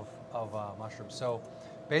 extract of mushrooms. So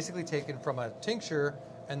basically taken from a tincture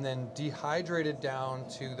and then dehydrated down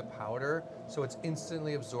to the powder, so it's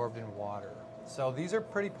instantly absorbed in water. So these are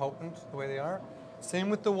pretty potent the way they are. Same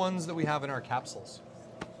with the ones that we have in our capsules.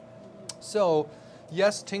 So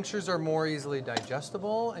yes, tinctures are more easily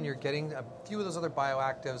digestible, and you're getting a few of those other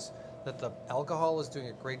bioactives that the alcohol is doing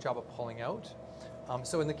a great job of pulling out.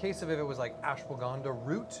 So in the case of if it was like ashwagandha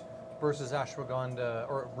root versus ashwagandha,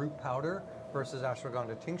 or root powder versus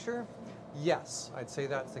ashwagandha tincture, yes, I'd say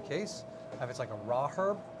that's the case. If it's like a raw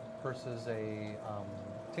herb versus a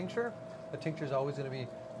tincture, the tincture is always going to be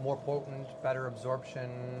more potent, better absorption,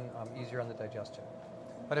 easier on the digestion.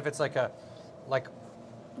 But if it's like a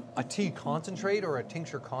tea concentrate or a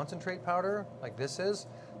tincture concentrate powder, like this is,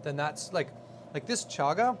 then that's like this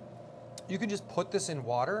chaga, you can just put this in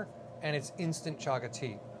water and it's instant chaga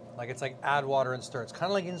tea. Like it's like add water and stir. It's kind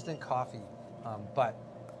of like instant coffee, but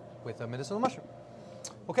with a medicinal mushroom.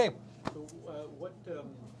 Okay. So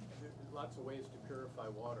there's lots of ways to purify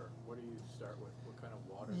water. What do you start with? What kind of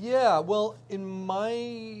water? Yeah, well, in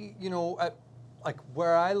my, at like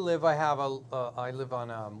where I live, we have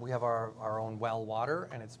our own well water,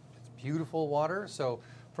 and it's beautiful water. So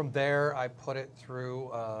from there, I put it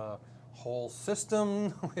through a whole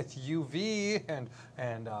system with UV and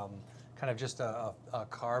kind of just a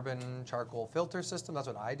carbon charcoal filter system. That's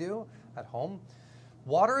what I do at home.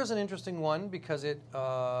 Water is an interesting one because it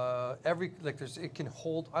it can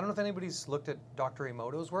hold. I don't know if anybody's looked at Dr.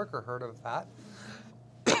 Emoto's work or heard of that,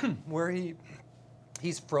 where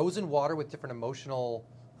he's frozen water with different emotional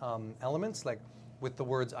elements, like with the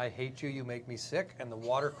words "I hate you, you make me sick," and the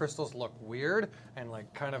water crystals look weird and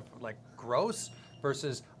like kind of like gross,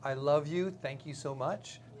 versus "I love you, thank you so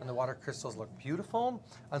much," and the water crystals look beautiful.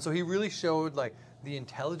 And so he really showed like the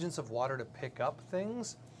intelligence of water to pick up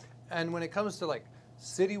things. And when it comes to like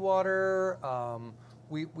city water,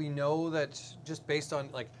 we know that just based on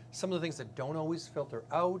like some of the things that don't always filter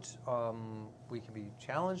out, we can be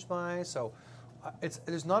challenged by. So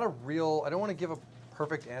there's not a real, I don't want to give a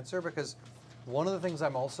perfect answer, because one of the things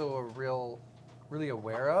I'm also really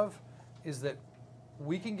aware of is that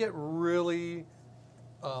we can get really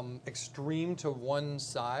extreme to one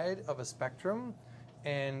side of a spectrum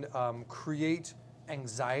and create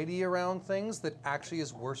anxiety around things that actually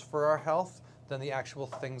is worse for our health than the actual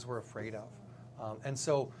things we're afraid of. And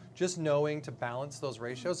so just knowing to balance those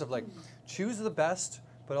ratios of like, choose the best,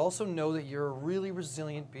 but also know that you're a really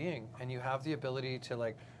resilient being and you have the ability to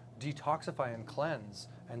like detoxify and cleanse.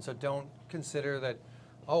 And so don't consider that,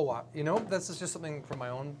 this is just something from my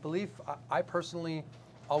own belief. I personally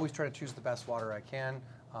always try to choose the best water I can.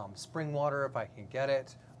 Spring water if I can get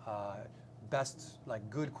it. Best, like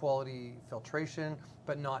good quality filtration,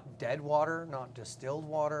 but not dead water, not distilled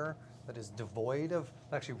water that is devoid of,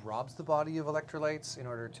 that actually robs the body of electrolytes in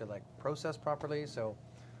order to like process properly. So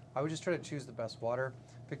I would just try to choose the best water.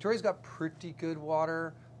 Victoria's got pretty good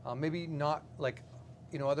water. Maybe not like,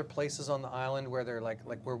 other places on the island where they're like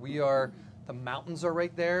where we are, the mountains are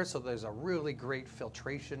right there. So there's a really great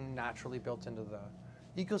filtration naturally built into the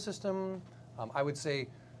ecosystem. I would say,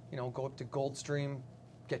 go up to Goldstream,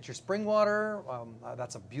 get your spring water.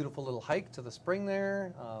 That's a beautiful little hike to the spring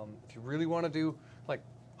there. If you really want to do like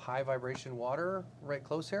high vibration water right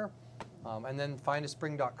close here, and then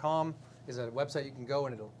findaspring.com is a website you can go,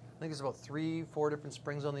 and think there's about 3-4 different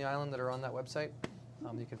springs on the island that are on that website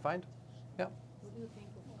you can find. Yeah. What do you think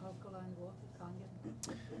of alkaline water,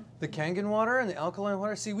 Kangen? The Kangen water and the alkaline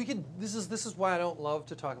water. See, we could. This is why I don't love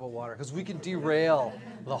to talk about water, because we can derail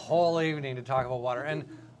the whole evening to talk about water. And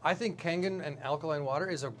I think Kangen and alkaline water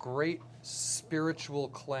is a great spiritual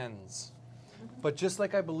cleanse. But just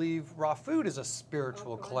like I believe raw food is a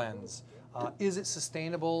spiritual cleanse, is it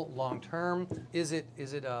sustainable long term? Is it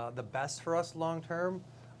the best for us long term?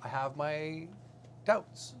 I have my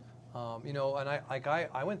doubts. You know, and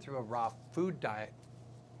I went through a raw food diet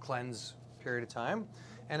cleanse period of time,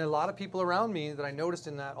 and a lot of people around me that I noticed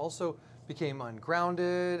in that also became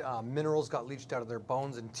ungrounded. Minerals got leached out of their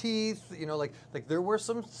bones and teeth. You know, like there were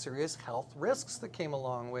some serious health risks that came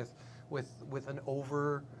along with an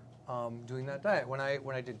over doing that diet. When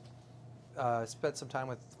I did spent some time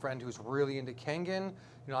with a friend who's really into Kangen,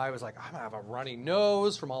 you know, I was like, I'm gonna have a runny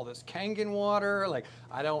nose from all this Kangen water. Like,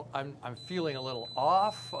 I'm feeling a little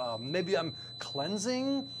off. Maybe I'm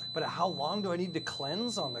cleansing, but how long do I need to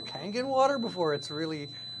cleanse on the Kangen water before it's really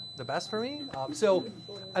the best for me?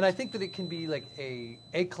 And I think that it can be like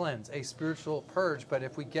a cleanse, a spiritual purge. But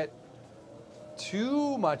if we get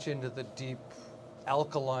too much into the deep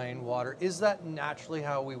alkaline water, is that naturally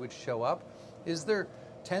how we would show up? Is there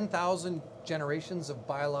 10,000 generations of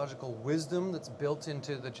biological wisdom that's built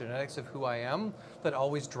into the genetics of who I am that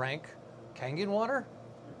always drank Kangen water?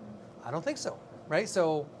 I don't think so, right?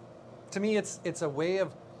 So to me, it's a way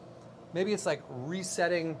of, maybe it's like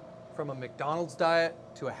resetting from a McDonald's diet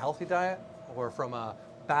to a healthy diet, or from a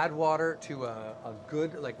bad water to a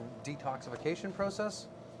good like detoxification process.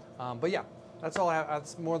 But yeah, that's all I have.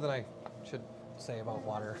 That's more than I should say about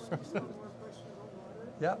water. One more question about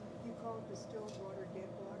water. Yeah. You call it distilled water dead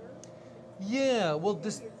water? Yeah, well,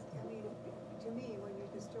 I mean, to me, when you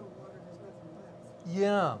distill water, there's nothing left.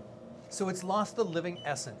 yeah. So it's lost the living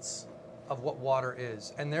essence of what water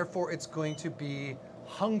is, and therefore it's going to be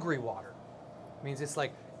hungry water. It means it's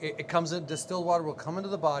like, it comes in, distilled water will come into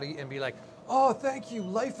the body and be like, oh, thank you,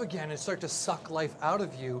 life again, and start to suck life out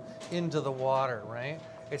of you into the water, right?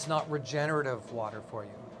 It's not regenerative water for you.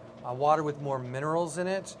 Water with more minerals in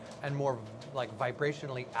it and more like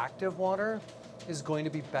vibrationally active water is going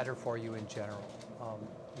to be better for you in general.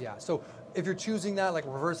 Yeah, so if you're choosing that, like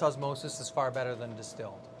reverse osmosis is far better than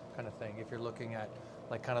distilled kind of thing. If you're looking at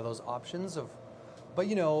like kind of those options of, but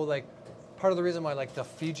you know, like part of the reason why like the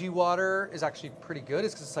Fiji water is actually pretty good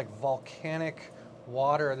is because it's like volcanic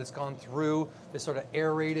water that's gone through this sort of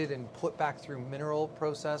aerated and put back through mineral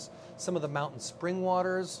process. Some of the mountain spring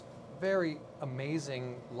waters, very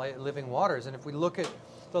amazing living waters. And if we look at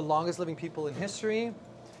the longest living people in history,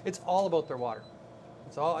 it's all about their water.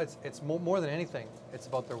 It's more than anything, it's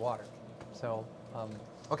about their water. So,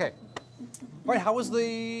 okay. All right, how was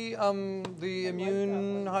the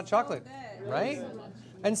immune hot chocolate? Right?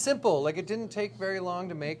 And simple, like it didn't take very long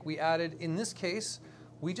to make. We added, in this case,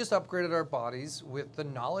 we just upgraded our bodies with the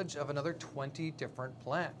knowledge of another 20 different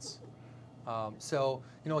plants. So,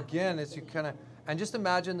 you know, again, as you kind of, and just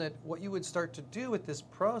imagine that what you would start to do with this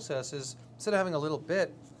process is, instead of having a little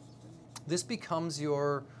bit, this becomes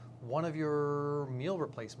one of your meal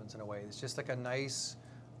replacements in a way. It's just like a nice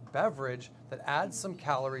beverage that adds some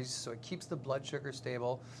calories, so it keeps the blood sugar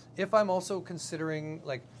stable. If I'm also considering,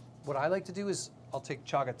 like, what I like to do is I'll take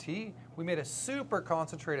chaga tea. We made a super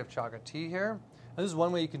concentrate of chaga tea here. And this is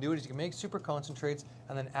one way you can do it, is you can make super concentrates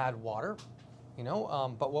and then add water. You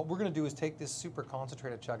know, but what we're going to do is take this super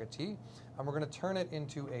concentrated chaga tea and we're going to turn it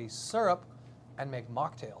into a syrup and make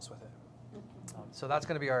mocktails with it. So that's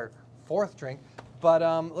going to be our fourth drink. But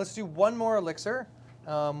let's do one more elixir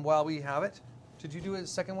while we have it. Did you do a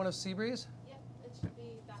second one of sea breeze? Yep, it should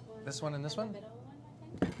be that one. This one and this the one? middle one,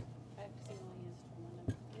 I think. I actually only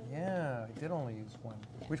used one. Yeah, I did only use one.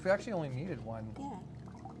 Which we actually only needed one. Yeah,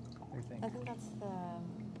 What do you think? I think that's the.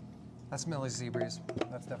 That's Millie Sea Breeze.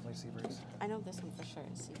 That's definitely Sea Breeze. I know this one for sure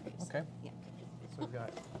is sea breeze. Okay. Yeah. So we've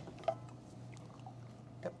got.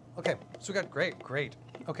 Yep. Okay. So we got great.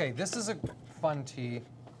 Okay, this is a fun tea.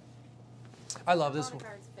 I love this one. One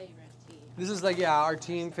of our favorite tea. This is like, yeah, our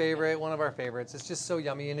team favorite, one of our favorites. It's just so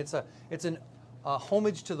yummy, and it's an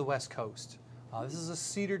homage to the West Coast. This is a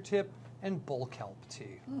cedar tip and bull kelp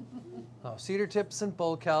tea. Cedar tips and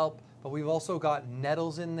bull kelp, but we've also got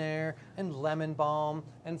nettles in there, and lemon balm,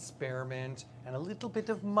 and spearmint, and a little bit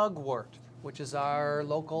of mugwort, which is our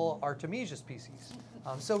local Artemisia species.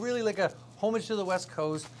 So really like a homage to the West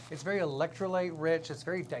Coast. It's very electrolyte rich, it's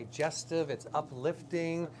very digestive, it's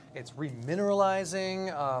uplifting, it's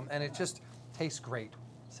remineralizing, and it just tastes great.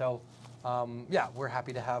 So yeah, we're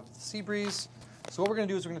happy to have the Sea Breeze. So what we're gonna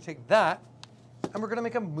do is we're gonna take that and we're gonna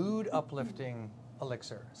make a mood uplifting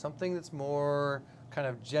elixir, something that's more kind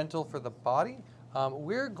of gentle for the body.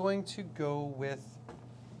 We're going to go with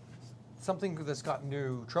something that's got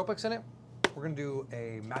nootropics in it. We're going to do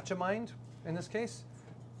a matcha mind in this case.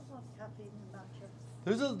 What's caffeine in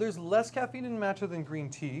matcha? There's less caffeine in matcha than green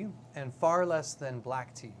tea and far less than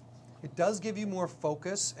black tea. It does give you more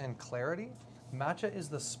focus and clarity. Matcha is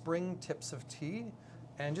the spring tips of tea,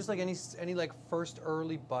 and just like any like first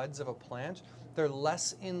early buds of a plant, they're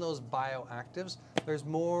less in those bioactives. There's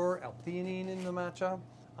more L-theanine in the matcha.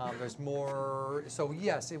 There's more, so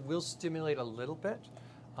yes, it will stimulate a little bit,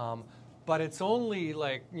 but it's only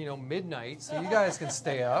like, you know, midnight, so you guys can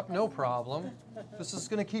stay up, no problem. This is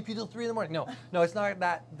gonna keep you till 3 in the morning. No, it's not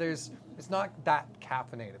that, it's not that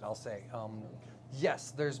caffeinated, I'll say.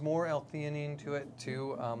 Yes, there's more L-theanine to it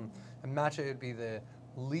too, and matcha would be the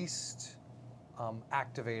least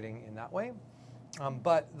activating in that way.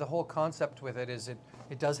 But the whole concept with it is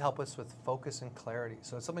it does help us with focus and clarity.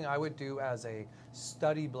 So it's something I would do as a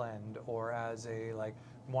study blend or as a like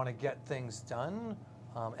want to get things done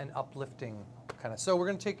and uplifting kind of. So we're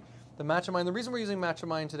going to take the matcha mind. The reason we're using matcha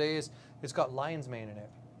mind today is it's got lion's mane in it.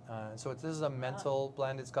 So this is a mental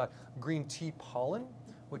blend. It's got green tea pollen,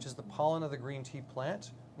 which is the pollen of the green tea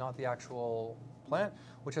plant, not the actual plant,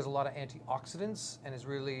 which has a lot of antioxidants and is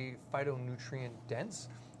really phytonutrient dense.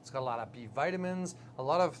 It's got a lot of B vitamins, a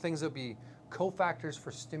lot of things that would be cofactors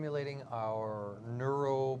for stimulating our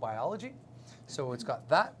neurobiology. So it's got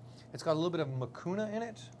that. It's got a little bit of mucuna in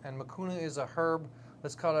it, and mucuna is a herb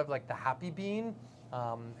that's kind of like the happy bean.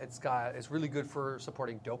 It's really good for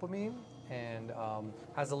supporting dopamine and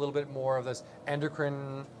has a little bit more of this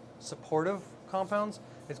endocrine supportive compounds.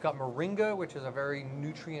 It's got moringa, which is a very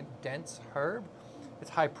nutrient dense herb. It's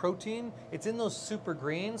high protein. It's in those super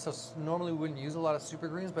greens, so normally we wouldn't use a lot of super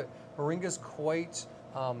greens, but moringa is quite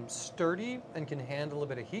sturdy and can handle a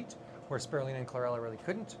bit of heat, where spirulina and chlorella really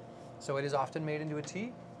couldn't. So it is often made into a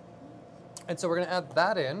tea. And so we're going to add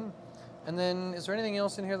that in. And then is there anything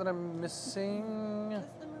else in here that I'm missing? Is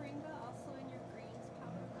the moringa also in your greens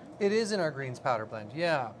powder blend? It is in our greens powder blend,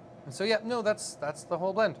 yeah. And so yeah, no, that's the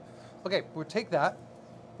whole blend. Okay, we'll take that.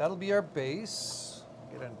 That'll be our base.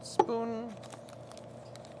 Get a spoon.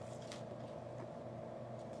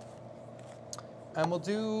 And we'll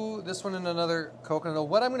do this one in another coconut.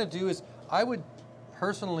 What I'm going to do is I would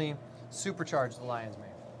personally supercharge the lion's mane.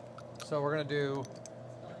 So we're going to do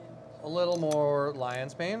a little more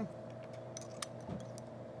lion's mane.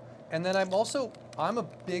 And then I'm a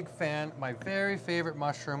big fan, my very favorite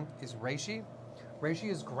mushroom is reishi. Reishi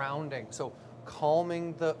is grounding, so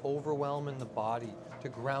calming the overwhelm in the body to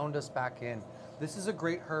ground us back in. This is a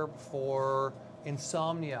great herb for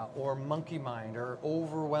insomnia or monkey mind or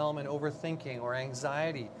overwhelm and overthinking or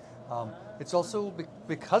anxiety. It's also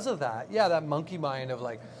because of that, yeah, that monkey mind of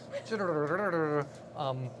like,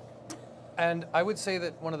 and I would say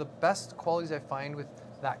that one of the best qualities I find with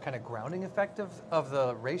that kind of grounding effect of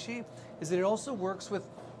the reishi is that it also works with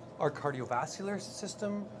our cardiovascular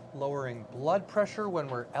system, lowering blood pressure when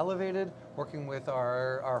we're elevated, working with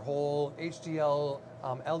our whole HDL,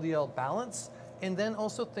 LDL balance, and then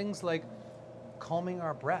also things like calming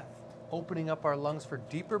our breath, opening up our lungs for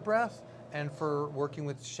deeper breath, and for working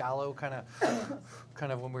with shallow kind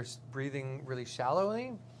of when we're breathing really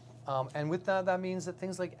shallowly. And with that, that means that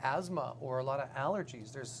things like asthma or a lot of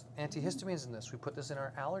allergies, there's antihistamines in this. We put this in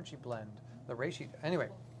our allergy blend, the reishi. Anyway.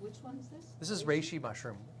 Which one is this? This is reishi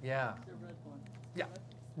mushroom. Yeah. The red one. Yeah.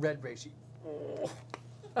 Red reishi. Oh.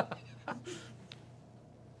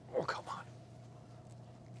 Oh, come on.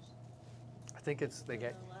 I think they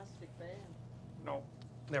get. An elastic band. No.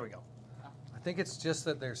 There we go. I think it's just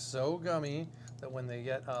that they're so gummy that when they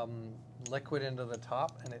get liquid into the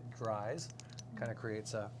top and it dries, kind of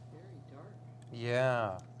creates a. Very dark.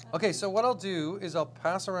 Yeah. Okay, so what I'll do is I'll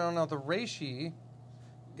pass around now. The reishi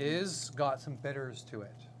is got some bitters to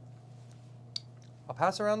it. I'll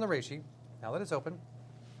pass around the reishi now that it's open,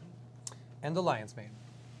 and the lion's mane.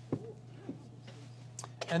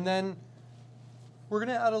 And then we're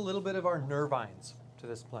going to add a little bit of our nervines to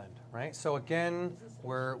this blend, right? So again,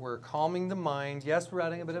 we're calming the mind. Yes, we're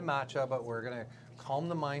adding a bit of matcha, but we're going to calm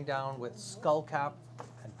the mind down with skullcap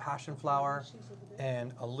and passion flower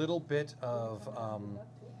and a little bit of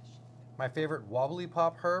my favorite wobbly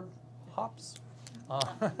pop herb, hops.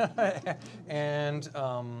 And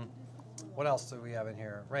what else do we have in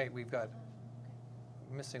here? Right, we've got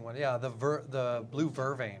missing one. Yeah, the blue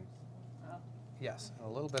vervain. Yes, and a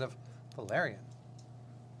little bit of valerian.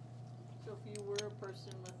 So if you were a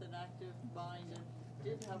person with an active mind and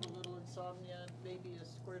did have a little insomnia, maybe a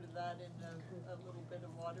squirt of that in a little bit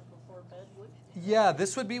of water before bed would? Yeah,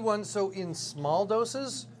 this would be one. So in small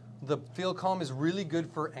doses, The field calm is really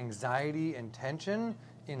good for anxiety and tension.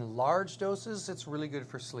 In large doses, it's really good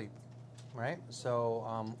for sleep, right?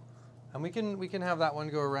 So, and we can have that one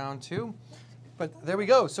go around too. But there we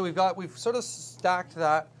go. So we've sort of stacked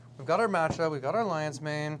that. We've got our matcha, we've got our lion's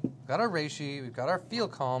mane, we've got our reishi, we've got our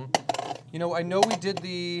field calm. You know, I know we did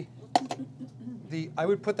I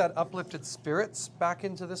would put that uplifted spirits back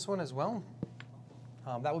into this one as well.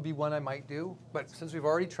 That would be one I might do, but since we've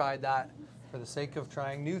already tried that, for the sake of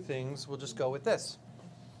trying new things, we'll just go with this.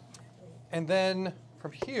 And then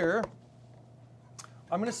from here,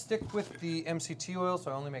 I'm going to stick with the MCT oil,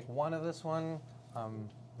 so I only make one of this one.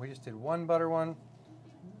 We just did one butter one.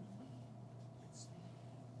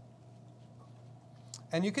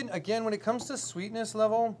 And you can, again, when it comes to sweetness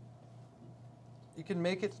level, you can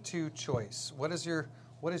make it to choice. What is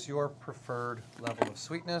your preferred level of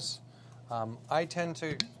sweetness? I tend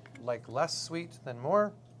to like less sweet than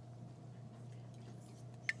more.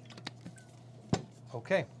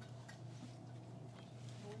 Okay.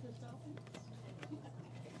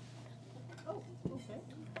 Oh, okay.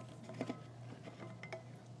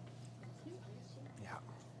 Yeah.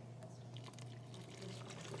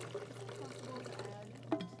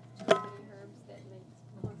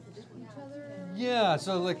 Yeah,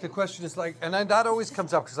 so like the question is like, and then that always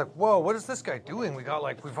comes up because like, whoa, what is this guy doing? We've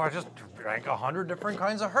just drank 100 different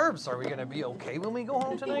kinds of herbs. Are we going to be okay when we go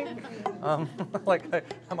home tonight? Like,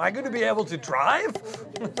 am I going to be able to drive?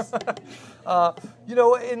 You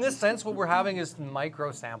know, in this sense, what we're having is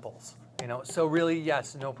micro samples. You know, so really,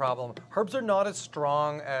 yes, no problem. Herbs are not as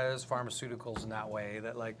strong as pharmaceuticals in that way.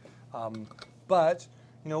 That like, but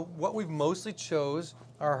you know, what we've mostly chose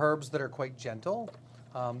are herbs that are quite gentle.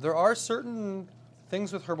 There are certain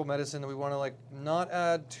things with herbal medicine that we want to like not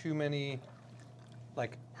add too many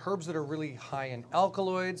like herbs that are really high in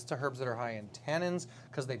alkaloids to herbs that are high in tannins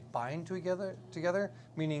because they bind together,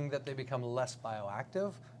 meaning that they become less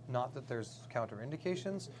bioactive, not that there's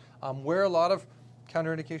counterindications. Where a lot of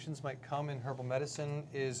counterindications might come in herbal medicine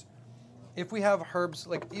is if we have herbs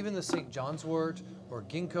like even the St. John's wort or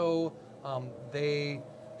ginkgo, they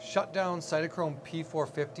shut down cytochrome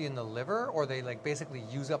P450 in the liver, or they like basically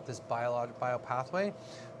use up this biopathway,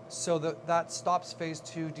 so that stops phase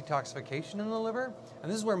 2 detoxification in the liver.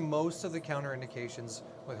 And this is where most of the counterindications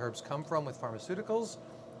with herbs come from with pharmaceuticals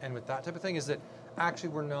and with that type of thing, is that actually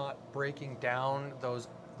we're not breaking down those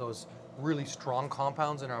really strong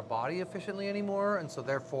compounds in our body efficiently anymore, and so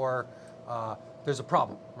therefore there's a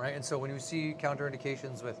problem, right? And so when you see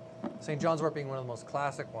counterindications with St. John's wort being one of the most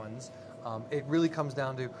classic ones, it really comes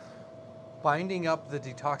down to binding up the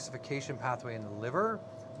detoxification pathway in the liver,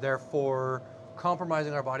 therefore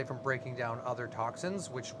compromising our body from breaking down other toxins,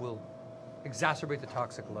 which will exacerbate the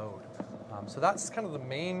toxic load. So that's kind of the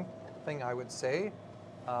main thing I would say.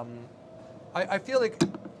 I feel like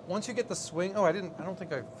once you get the swing, I don't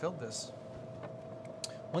think I filled this.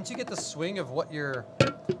 Once you get the swing of what you're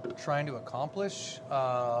trying to accomplish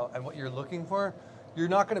and what you're looking for, you're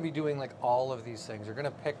not going to be doing like all of these things. You're going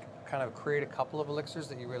to kind of create a couple of elixirs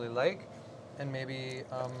that you really like and maybe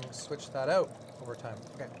switch that out over time.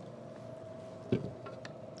 Okay.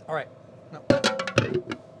 All right. No.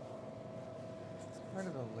 Where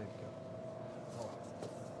did the lid go? Oh.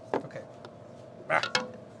 Okay.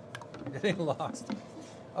 Getting lost.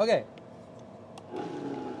 Okay.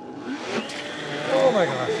 Oh my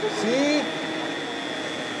gosh. See?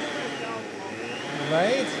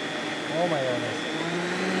 Right? Oh my goodness.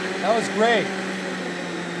 That was great.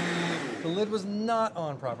 The lid was not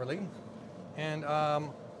on properly. And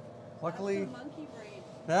luckily... Monkey brain.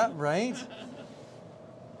 That, right?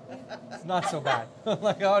 It's not so bad.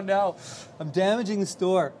 Like, oh no, I'm damaging the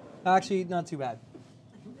store. Actually, not too bad.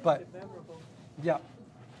 But, yeah.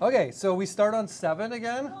 Okay, so we start on 7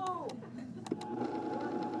 again. 1.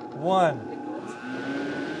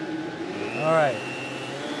 All right.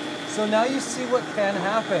 So now you see what can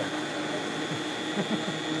happen.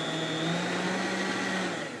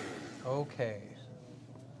 Okay.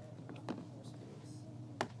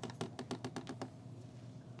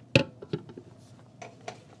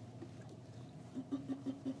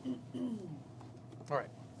 All right.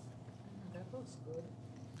 That looks good.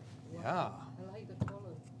 Yeah. I like the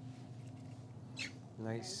color.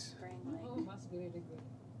 Nice. Oh, that's really good.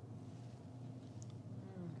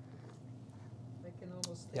 I can almost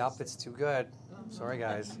taste Yep, it. it's too good. Sorry,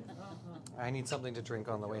 guys. Uh-huh. I need something to drink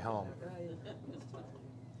on the way home. Right.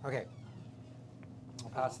 Okay. I'll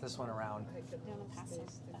pass this one around. I can You want almost to pass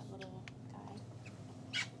taste it. that little guy?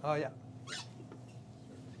 Oh, yeah.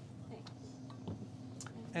 Thanks.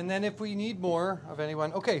 And then if we need more of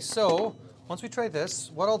anyone. Okay, so once we try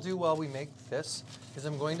this, what I'll do while we make this is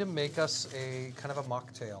I'm going to make us a kind of a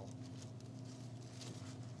mocktail.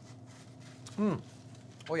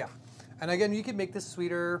 Oh yeah. And again, you can make this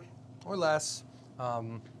sweeter or less.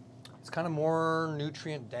 It's kind of more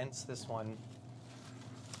nutrient dense, this one.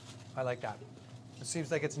 I like that. It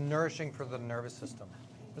seems like it's nourishing for the nervous system.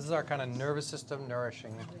 This is our kind of nervous system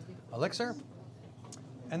nourishing elixir.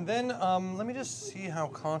 And then let me just see how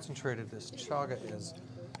concentrated this chaga is.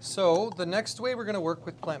 So the next way we're going to work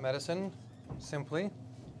with plant medicine, simply,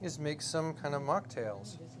 is make some kind of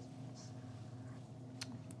mocktails.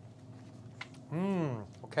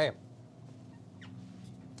 Okay.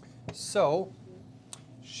 So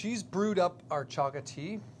she's brewed up our chaga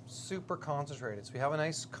tea, super concentrated. So we have a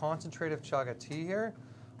nice concentrated chaga tea here.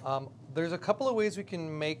 There's a couple of ways we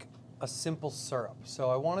can make a simple syrup. So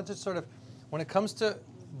I wanted to sort of, when it comes to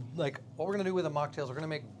like what we're going to do with the mocktails, we're going to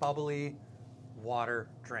make bubbly water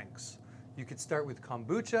drinks. You could start with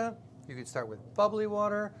kombucha. You could start with bubbly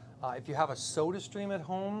water. If you have a soda stream at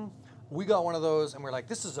home, we got one of those and we're like,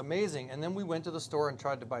 this is amazing. And then we went to the store and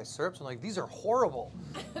tried to buy syrups and like, these are horrible.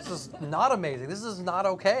 This is not amazing. This is not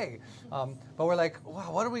okay. But we're like,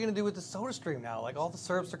 wow, what are we going to do with the soda stream now? Like all the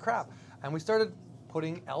syrups are crap. And we started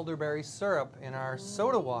putting elderberry syrup in our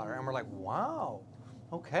soda water. And we're like, wow,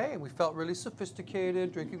 okay. We felt really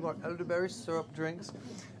sophisticated drinking our elderberry syrup drinks.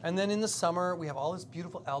 And then in the summer, we have all this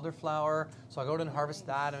beautiful elderflower. So I go out and harvest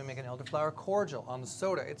that and we make an elderflower cordial on the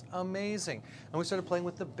soda. It's amazing. And we started playing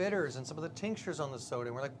with the bitters and some of the tinctures on the soda.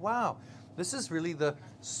 And we're like, wow, this is really the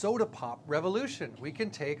soda pop revolution. We can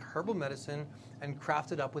take herbal medicine and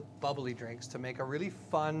craft it up with bubbly drinks to make a really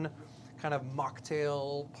fun kind of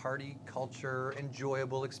mocktail, party culture,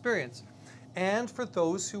 enjoyable experience. And for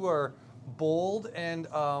those who are bold and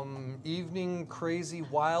evening crazy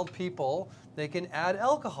wild people, they can add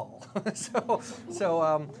alcohol. so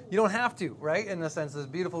you don't have to, right? In the sense it's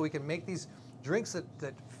beautiful. We can make these drinks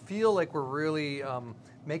that feel like we're really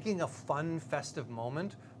making a fun, festive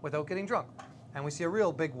moment without getting drunk. And we see a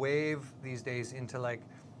real big wave these days into like,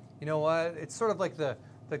 you know what? It's sort of like the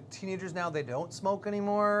teenagers now, they don't smoke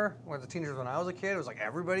anymore. Where the teenagers when I was a kid, it was like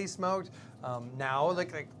everybody smoked. Now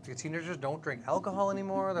like the teenagers don't drink alcohol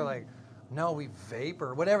anymore. They're like, no, we vape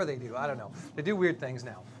or whatever they do. I don't know. They do weird things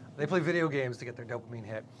now. They play video games to get their dopamine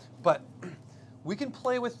hit. But we can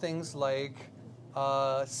play with things like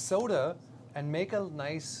soda and make a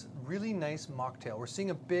nice, really nice mocktail. We're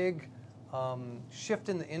seeing a big shift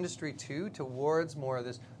in the industry too towards more of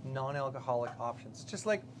this non-alcoholic options. Just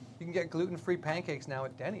like you can get gluten-free pancakes now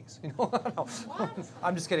at Denny's. You know,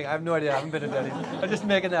 I'm just kidding. I have no idea. I haven't been to Denny's. I'm just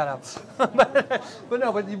making that up. but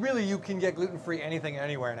no, but really you can get gluten-free anything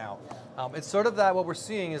anywhere now. It's sort of that what we're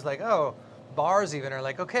seeing is like, oh, bars even are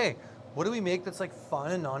like, okay, what do we make that's like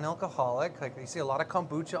fun and non-alcoholic? Like you see a lot of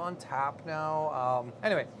kombucha on tap now.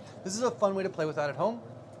 Anyway, this is a fun way to play with that at home.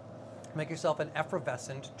 Make yourself an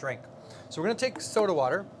effervescent drink. So we're going to take soda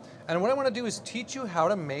water, and what I want to do is teach you how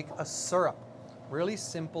to make a syrup. Really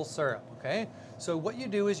simple syrup, okay? So what you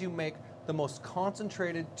do is you make the most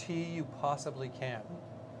concentrated tea you possibly can.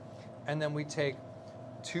 And then we take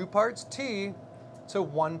 2 parts tea to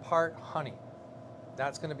 1 part honey.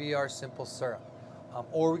 That's going to be our simple syrup.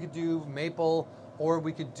 Or we could do maple, or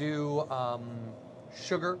we could do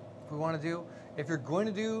sugar if we want to do. If you're going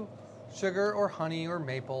to do sugar or honey or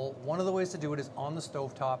maple, one of the ways to do it is on the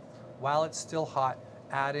stovetop while it's still hot.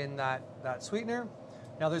 Add in that sweetener.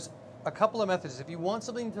 Now there's a couple of methods. If you want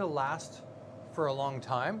something to last for a long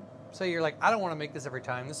time, say you're like, I don't want to make this every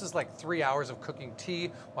time. This is like 3 hours of cooking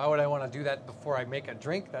tea. Why would I want to do that before I make a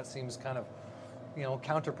drink? That seems kind of, you know,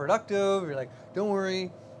 counterproductive. You're like, don't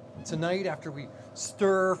worry. Tonight, after we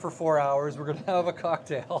stir for 4 hours, we're going to have a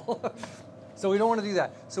cocktail. So we don't want to do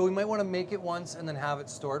that. So we might want to make it once and then have it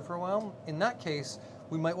stored for a while. In that case,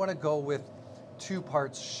 we might want to go with 2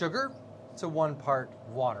 parts sugar to 1 part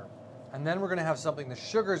water. And then we're going to have something, the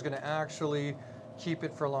sugar is going to actually keep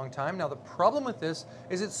it for a long time. Now the problem with this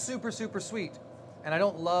is it's super, super sweet. And I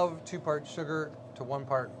don't love 2 parts sugar to 1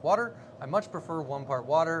 part water. I much prefer 1 part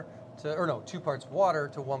water to, or no, 2 parts water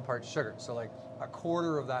to 1 part sugar. So like a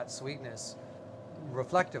quarter of that sweetness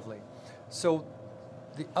reflectively. So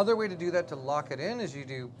the other way to do that, to lock it in, is you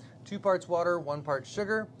do 2 parts water, 1 part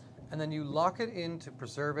sugar, and then you lock it in to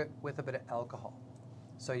preserve it with a bit of alcohol.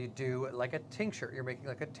 So you do like a tincture. You're making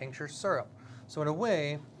like a tincture syrup. So in a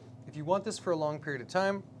way, if you want this for a long period of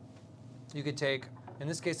time, you could take, in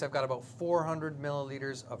this case, I've got about 400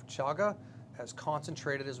 milliliters of chaga, as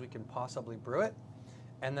concentrated as we can possibly brew it.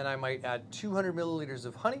 And then I might add 200 milliliters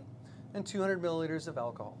of honey and 200 milliliters of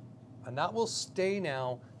alcohol. And that will stay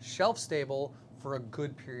now shelf stable for a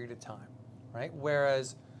good period of time, right?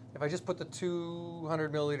 Whereas if I just put the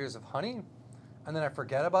 200 milliliters of honey and then I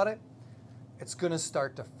forget about it, it's going to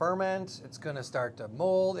start to ferment. It's going to start to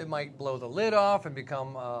mold. It might blow the lid off and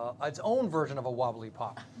become its own version of a wobbly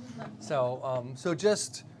pop. So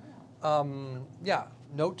just, yeah,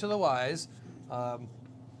 note to the wise.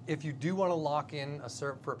 If you do want to lock in a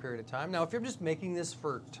syrup for a period of time. Now, if you're just making this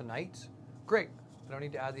for tonight, great. I don't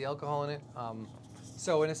need to add the alcohol in it.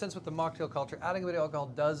 So in a sense, with the mocktail culture, adding a bit of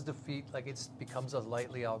alcohol does defeat, like it becomes a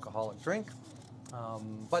lightly alcoholic drink.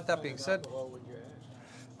 But that being said, What would you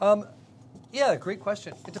add? yeah, great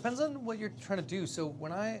question. It depends on what you're trying to do. So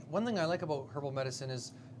one thing I like about herbal medicine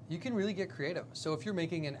is you can really get creative. So if you're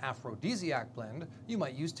making an aphrodisiac blend, you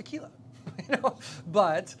might use tequila. You know?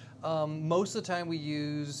 But most of the time we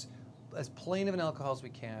use as plain of an alcohol as we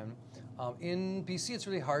can. In BC, it's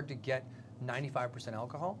really hard to get 95%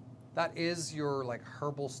 alcohol. That is your like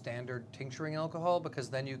herbal standard tincturing alcohol, because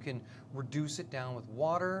then you can reduce it down with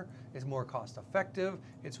water. It's more cost effective.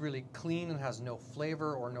 It's really clean and has no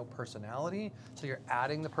flavor or no personality. So you're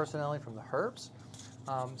adding the personality from the herbs.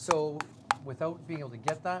 So without being able to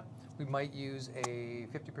get that, we might use a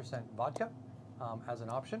 50% vodka as an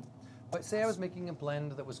option. But say I was making a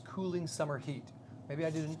blend that was cooling summer heat. Maybe I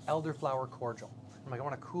did an elderflower cordial. I'm like, I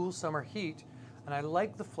want a cool summer heat, and I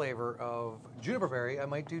like the flavor of juniper berry. I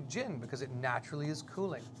might do gin because it naturally is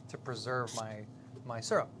cooling to preserve my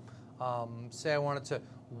syrup. Say I wanted to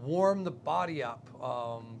warm the body up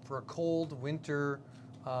for a cold winter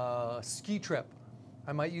ski trip.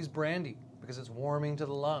 I might use brandy because it's warming to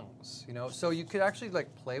the lungs. You know, so you could actually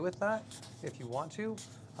like play with that if you want to.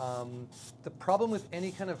 The problem with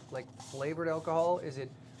any kind of like flavored alcohol is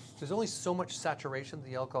there's only so much saturation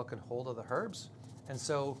the alcohol can hold of the herbs, and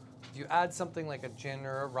so if you add something like a gin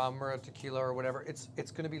or a rum or a tequila or whatever,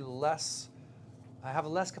 it's going to be less. I have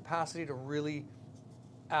less capacity to really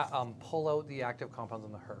pull out the active compounds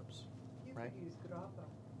in the herbs, right? You could use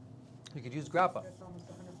grappa. You could use grappa. That's almost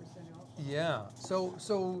 100% alcohol. Yeah.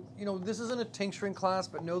 So you know, this isn't a tincturing class,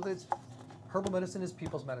 but know that herbal medicine is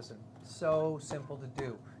people's medicine. So simple to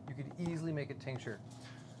do. You could easily make a tincture.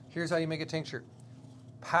 Here's how you make a tincture.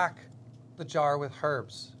 Pack the jar with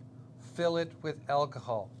herbs. Fill it with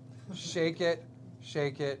alcohol. Shake it,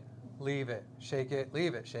 leave it. Shake it,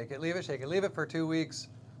 leave it. Shake it, leave it. Shake it, leave it for 2 weeks.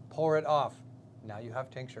 Pour it off. Now you have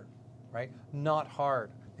tincture, right? Not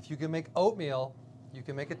hard. If you can make oatmeal, you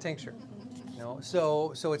can make a tincture. You know,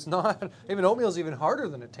 so it's not, even oatmeal is even harder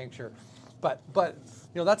than a tincture. But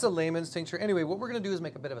you know, that's a layman's tincture. Anyway, what we're going to do is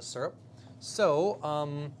make a bit of a syrup. So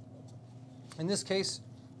in this case,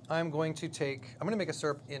 I'm going to make a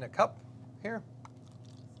syrup in a cup here.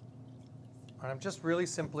 And I'm just really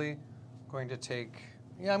simply going to take,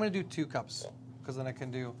 I'm going to do 2 cups because then I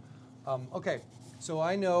can do, okay, so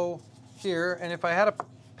I know here, and if I had a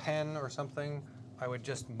pen or something, I would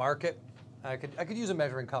just mark it. I could use a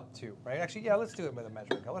measuring cup too, right? Actually, yeah, let's do it with a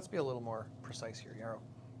measuring cup. Let's be a little more precise here, Yarrow.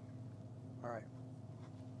 All right.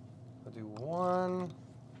 I'll do 1.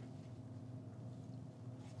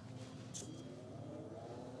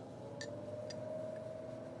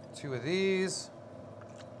 Two of these.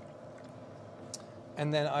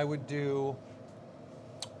 And then I would do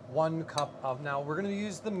 1 cup of, now we're going to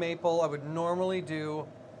use the maple. I would normally do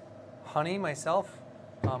honey myself.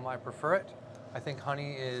 I prefer it. I think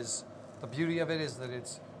honey is, the beauty of it is that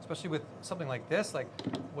it's, especially with something like this, like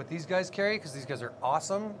what these guys carry, because these guys are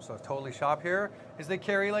awesome, so totally shop here, is they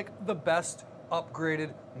carry like the best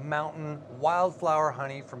upgraded mountain wildflower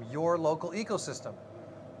honey from your local ecosystem.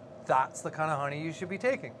 That's the kind of honey you should be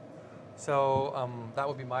taking. So that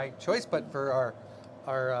would be my choice, but for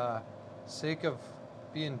our sake of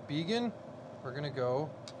being vegan, we're gonna go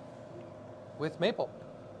with maple.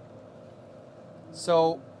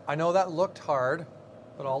 So I know that looked hard,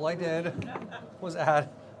 but all I did was add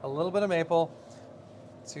a little bit of maple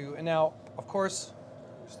to, and now, of course,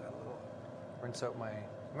 just add a little, rinse out my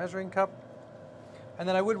measuring cup. And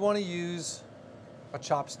then I would want to use a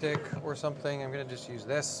chopstick or something. I'm going to just use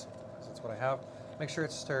this because that's what I have. Make sure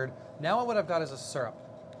it's stirred. Now what I've got is a syrup.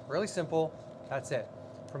 Really simple. That's it.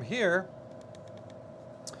 From here,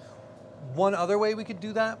 one other way we could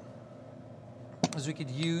do that is we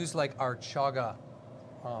could use like our chaga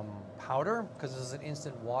powder, because this is an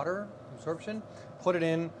instant water absorption. Put it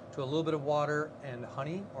in to a little bit of water and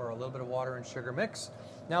honey, or a little bit of water and sugar mix.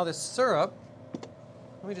 Now this syrup,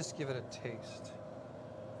 let me just give it a taste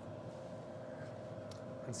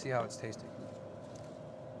and see how it's tasting.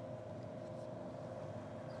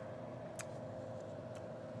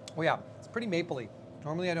 Well, yeah, it's pretty mapley.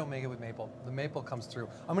 Normally I don't make it with maple. The maple comes through.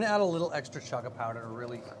 I'm going to add a little extra chaga powder to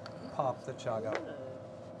really pop the chaga.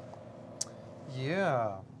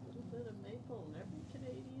 Yeah. A little bit of maple in every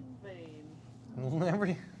Canadian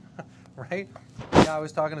Right? Yeah, I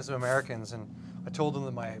was talking to some Americans and I told them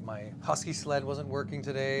that my husky sled wasn't working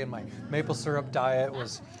today and my maple syrup diet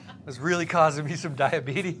was really causing me some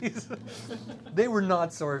diabetes. They were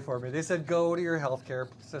not sorry for me. They said, go to your healthcare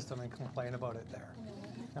system and complain about it there.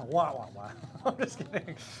 Now, wah, wah, wah. I'm just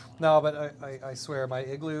kidding. No, but I swear my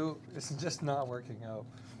igloo is just not working out.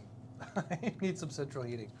 I need some central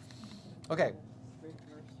heating. Okay.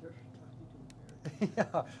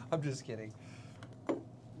 Yeah, I'm just kidding.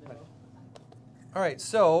 No. All right,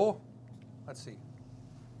 so let's see.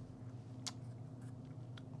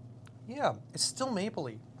 Yeah, it's still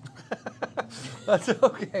mapley. That's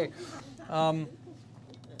okay.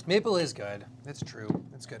 Maple is good. It's true.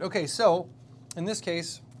 It's good. Okay, so in this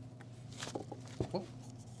case, whoop,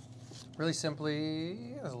 really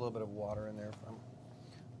simply, there's a little bit of water in there from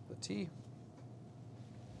the tea.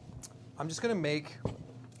 I'm just going to make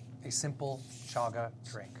a simple chaga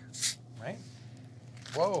drink, right?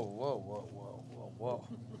 Whoa, whoa, whoa, whoa, whoa, whoa.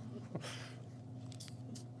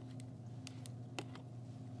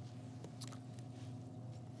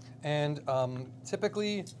 And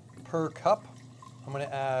typically per cup, I'm going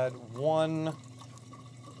to add one,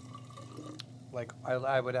 like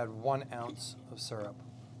I would add 1 ounce of syrup.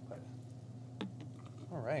 But,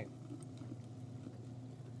 all right.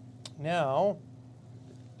 Now,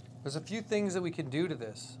 there's a few things that we can do to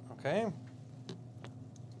this, okay?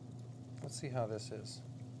 Let's see how this is.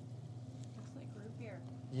 Looks like root beer.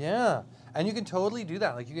 Yeah, and you can totally do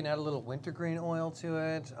that. Like you can add a little wintergreen oil to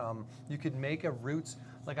it. You could make a roots,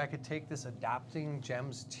 like I could take this adapting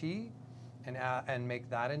gems tea and make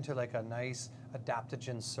that into like a nice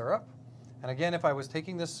adaptogen syrup. And again, if I was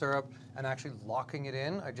taking this syrup and actually locking it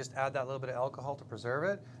in, I just add that little bit of alcohol to preserve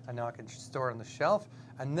it, and now I can store it on the shelf,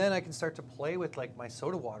 and then I can start to play with like my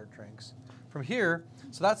soda water drinks. From here,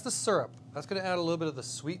 so that's the syrup. That's going to add a little bit of the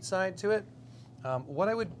sweet side to it. What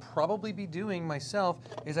I would probably be doing myself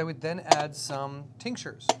is I would then add some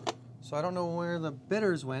tinctures. So I don't know where the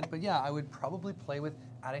bitters went, but yeah, I would probably play with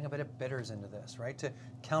adding a bit of bitters into this, right, to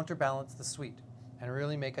counterbalance the sweet and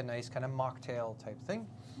really make a nice kind of mocktail type thing.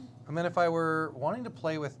 And then if I were wanting to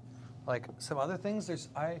play with like some other things,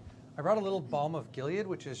 I brought a little balm of Gilead,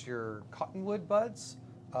 which is your cottonwood buds.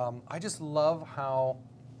 I just love how,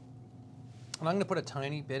 and I'm going to put a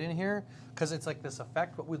tiny bit in here because it's like this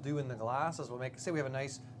effect. What we'll do in the glass is we'll make, say we have a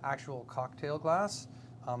nice actual cocktail glass.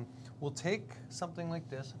 We'll take something like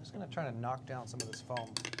this. I'm just going to try to knock down some of this foam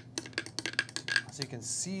so you can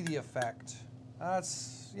see the effect. Yeah,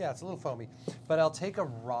 it's a little foamy. But I'll take a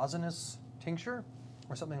rosinous tincture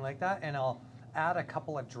or something like that, and I'll add a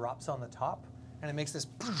couple of drops on the top, and it makes this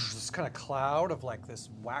kind of cloud of like this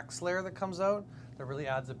wax layer that comes out that really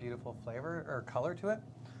adds a beautiful flavor or color to it.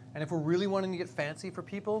 And if we're really wanting to get fancy for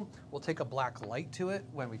people, we'll take a black light to it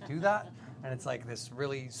when we do that, and it's like this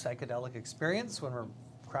really psychedelic experience when we're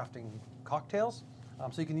crafting cocktails.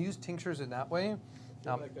 So you can use tinctures in that way. I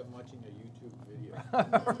feel like I'm watching a YouTube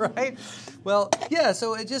video. Right? Well, yeah,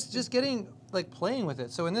 so it just getting, like, playing with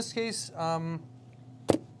it. So in this case, Your balm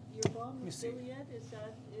of Gilead, is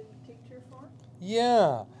that in tincture form?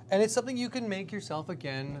 yeah, and it's something you can make yourself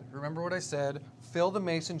again. Remember what I said, fill the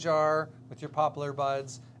mason jar with your poplar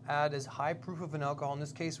buds, add as high proof of an alcohol. In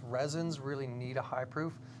this case, resins really need a high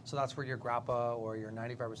proof, so that's where your grappa or your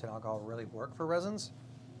 95% alcohol really work for resins.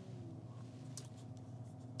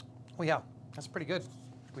 Well, yeah, that's pretty good.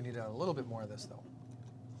 We need a little bit more of this, though.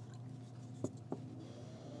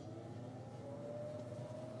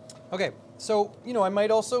 Okay, so, I might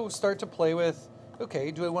also start to play with, okay,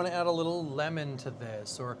 do I want to add a little lemon to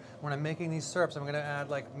this? Or when I'm making these syrups, I'm going to add,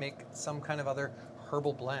 make some kind of other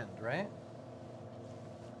herbal blend, right?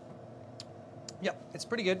 Yep, it's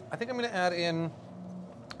pretty good. I think I'm going to add in,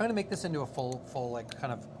 I'm going to make this into a full,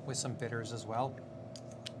 kind of with some bitters as well.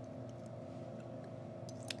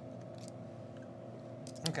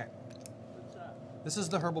 Okay. What's that? This is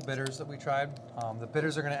the herbal bitters that we tried. The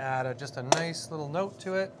bitters are going to add just a nice little note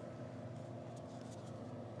to it.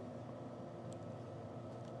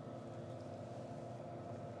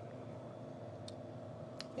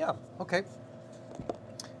 Yeah, okay.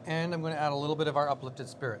 And I'm going to add a little bit of our uplifted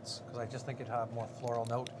spirits because I just think it'd have more floral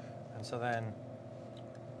note. And so then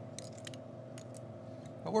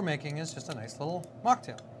what we're making is just a nice little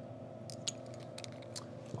mocktail.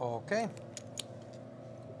 Okay.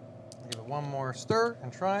 Give it one more stir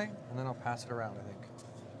and try, and then I'll pass it around, I think.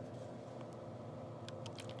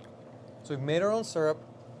 So we've made our own syrup.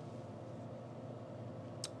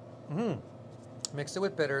 Mixed it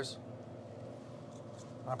with bitters.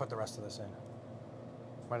 I'll put the rest of this in.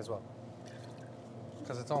 Might as well.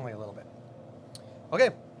 Because it's only a little bit.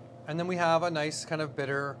 Okay, and then we have a nice kind of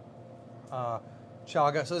bitter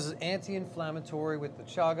chaga. So this is anti-inflammatory with the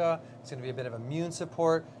chaga. It's going to be a bit of immune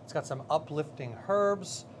support. It's got some uplifting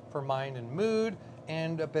herbs for mind and mood,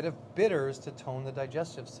 and a bit of bitters to tone the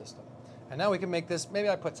digestive system. And now we can make this, maybe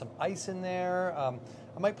I put some ice in there.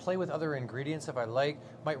 I might play with other ingredients if I like.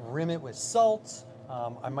 Might rim it with salt.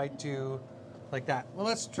 I might do like that. Well,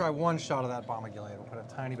 let's try one shot of that Bomagillion. We'll put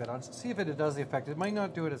a tiny bit on, see if it does the effect. It might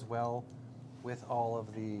not do it as well with all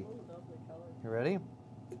of the, you ready?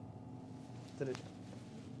 Did it?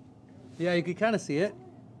 Yeah, you can kind of see it.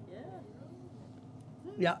 Yeah.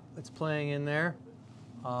 Yeah, it's playing in there.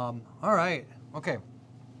 All right, okay.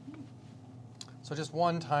 So just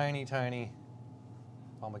one tiny, tiny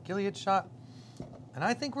Bomagillion shot. And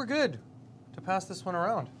I think we're good to pass this one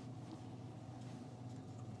around.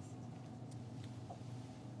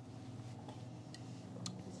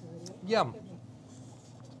 Yeah.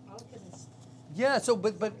 Yeah, so,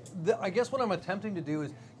 I guess what I'm attempting to do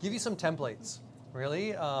is give you some templates,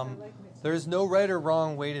 really. There's no right or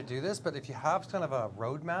wrong way to do this, but if you have kind of a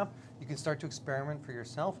roadmap, you can start to experiment for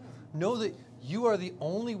yourself. Know that you are the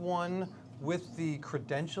only one with the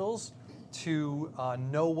credentials to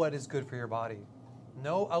know what is good for your body.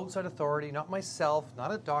 No outside authority, not myself,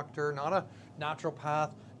 not a doctor, not a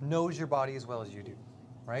naturopath, knows your body as well as you do,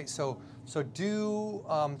 right? So do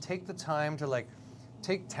take the time to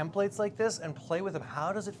take templates like this and play with them.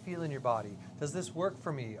 How does it feel in your body? Does this work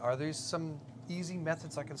for me? Are there some easy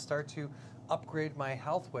methods I can start to upgrade my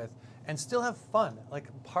health with and still have fun? Like,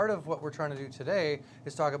 part of what we're trying to do today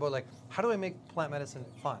is talk about, like, how do I make plant medicine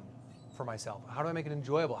fun for myself? How do I make it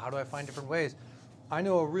enjoyable? How do I find different ways? I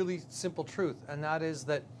know a really simple truth, and that is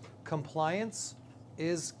that compliance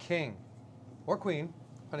is king or queen,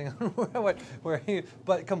 depending on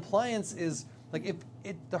but compliance is, like,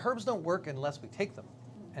 the herbs don't work unless we take them.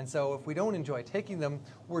 And so if we don't enjoy taking them,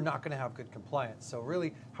 we're not going to have good compliance. So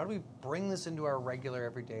really, how do we bring this into our regular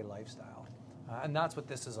everyday lifestyle? And that's what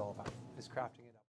this is all about, is crafting it.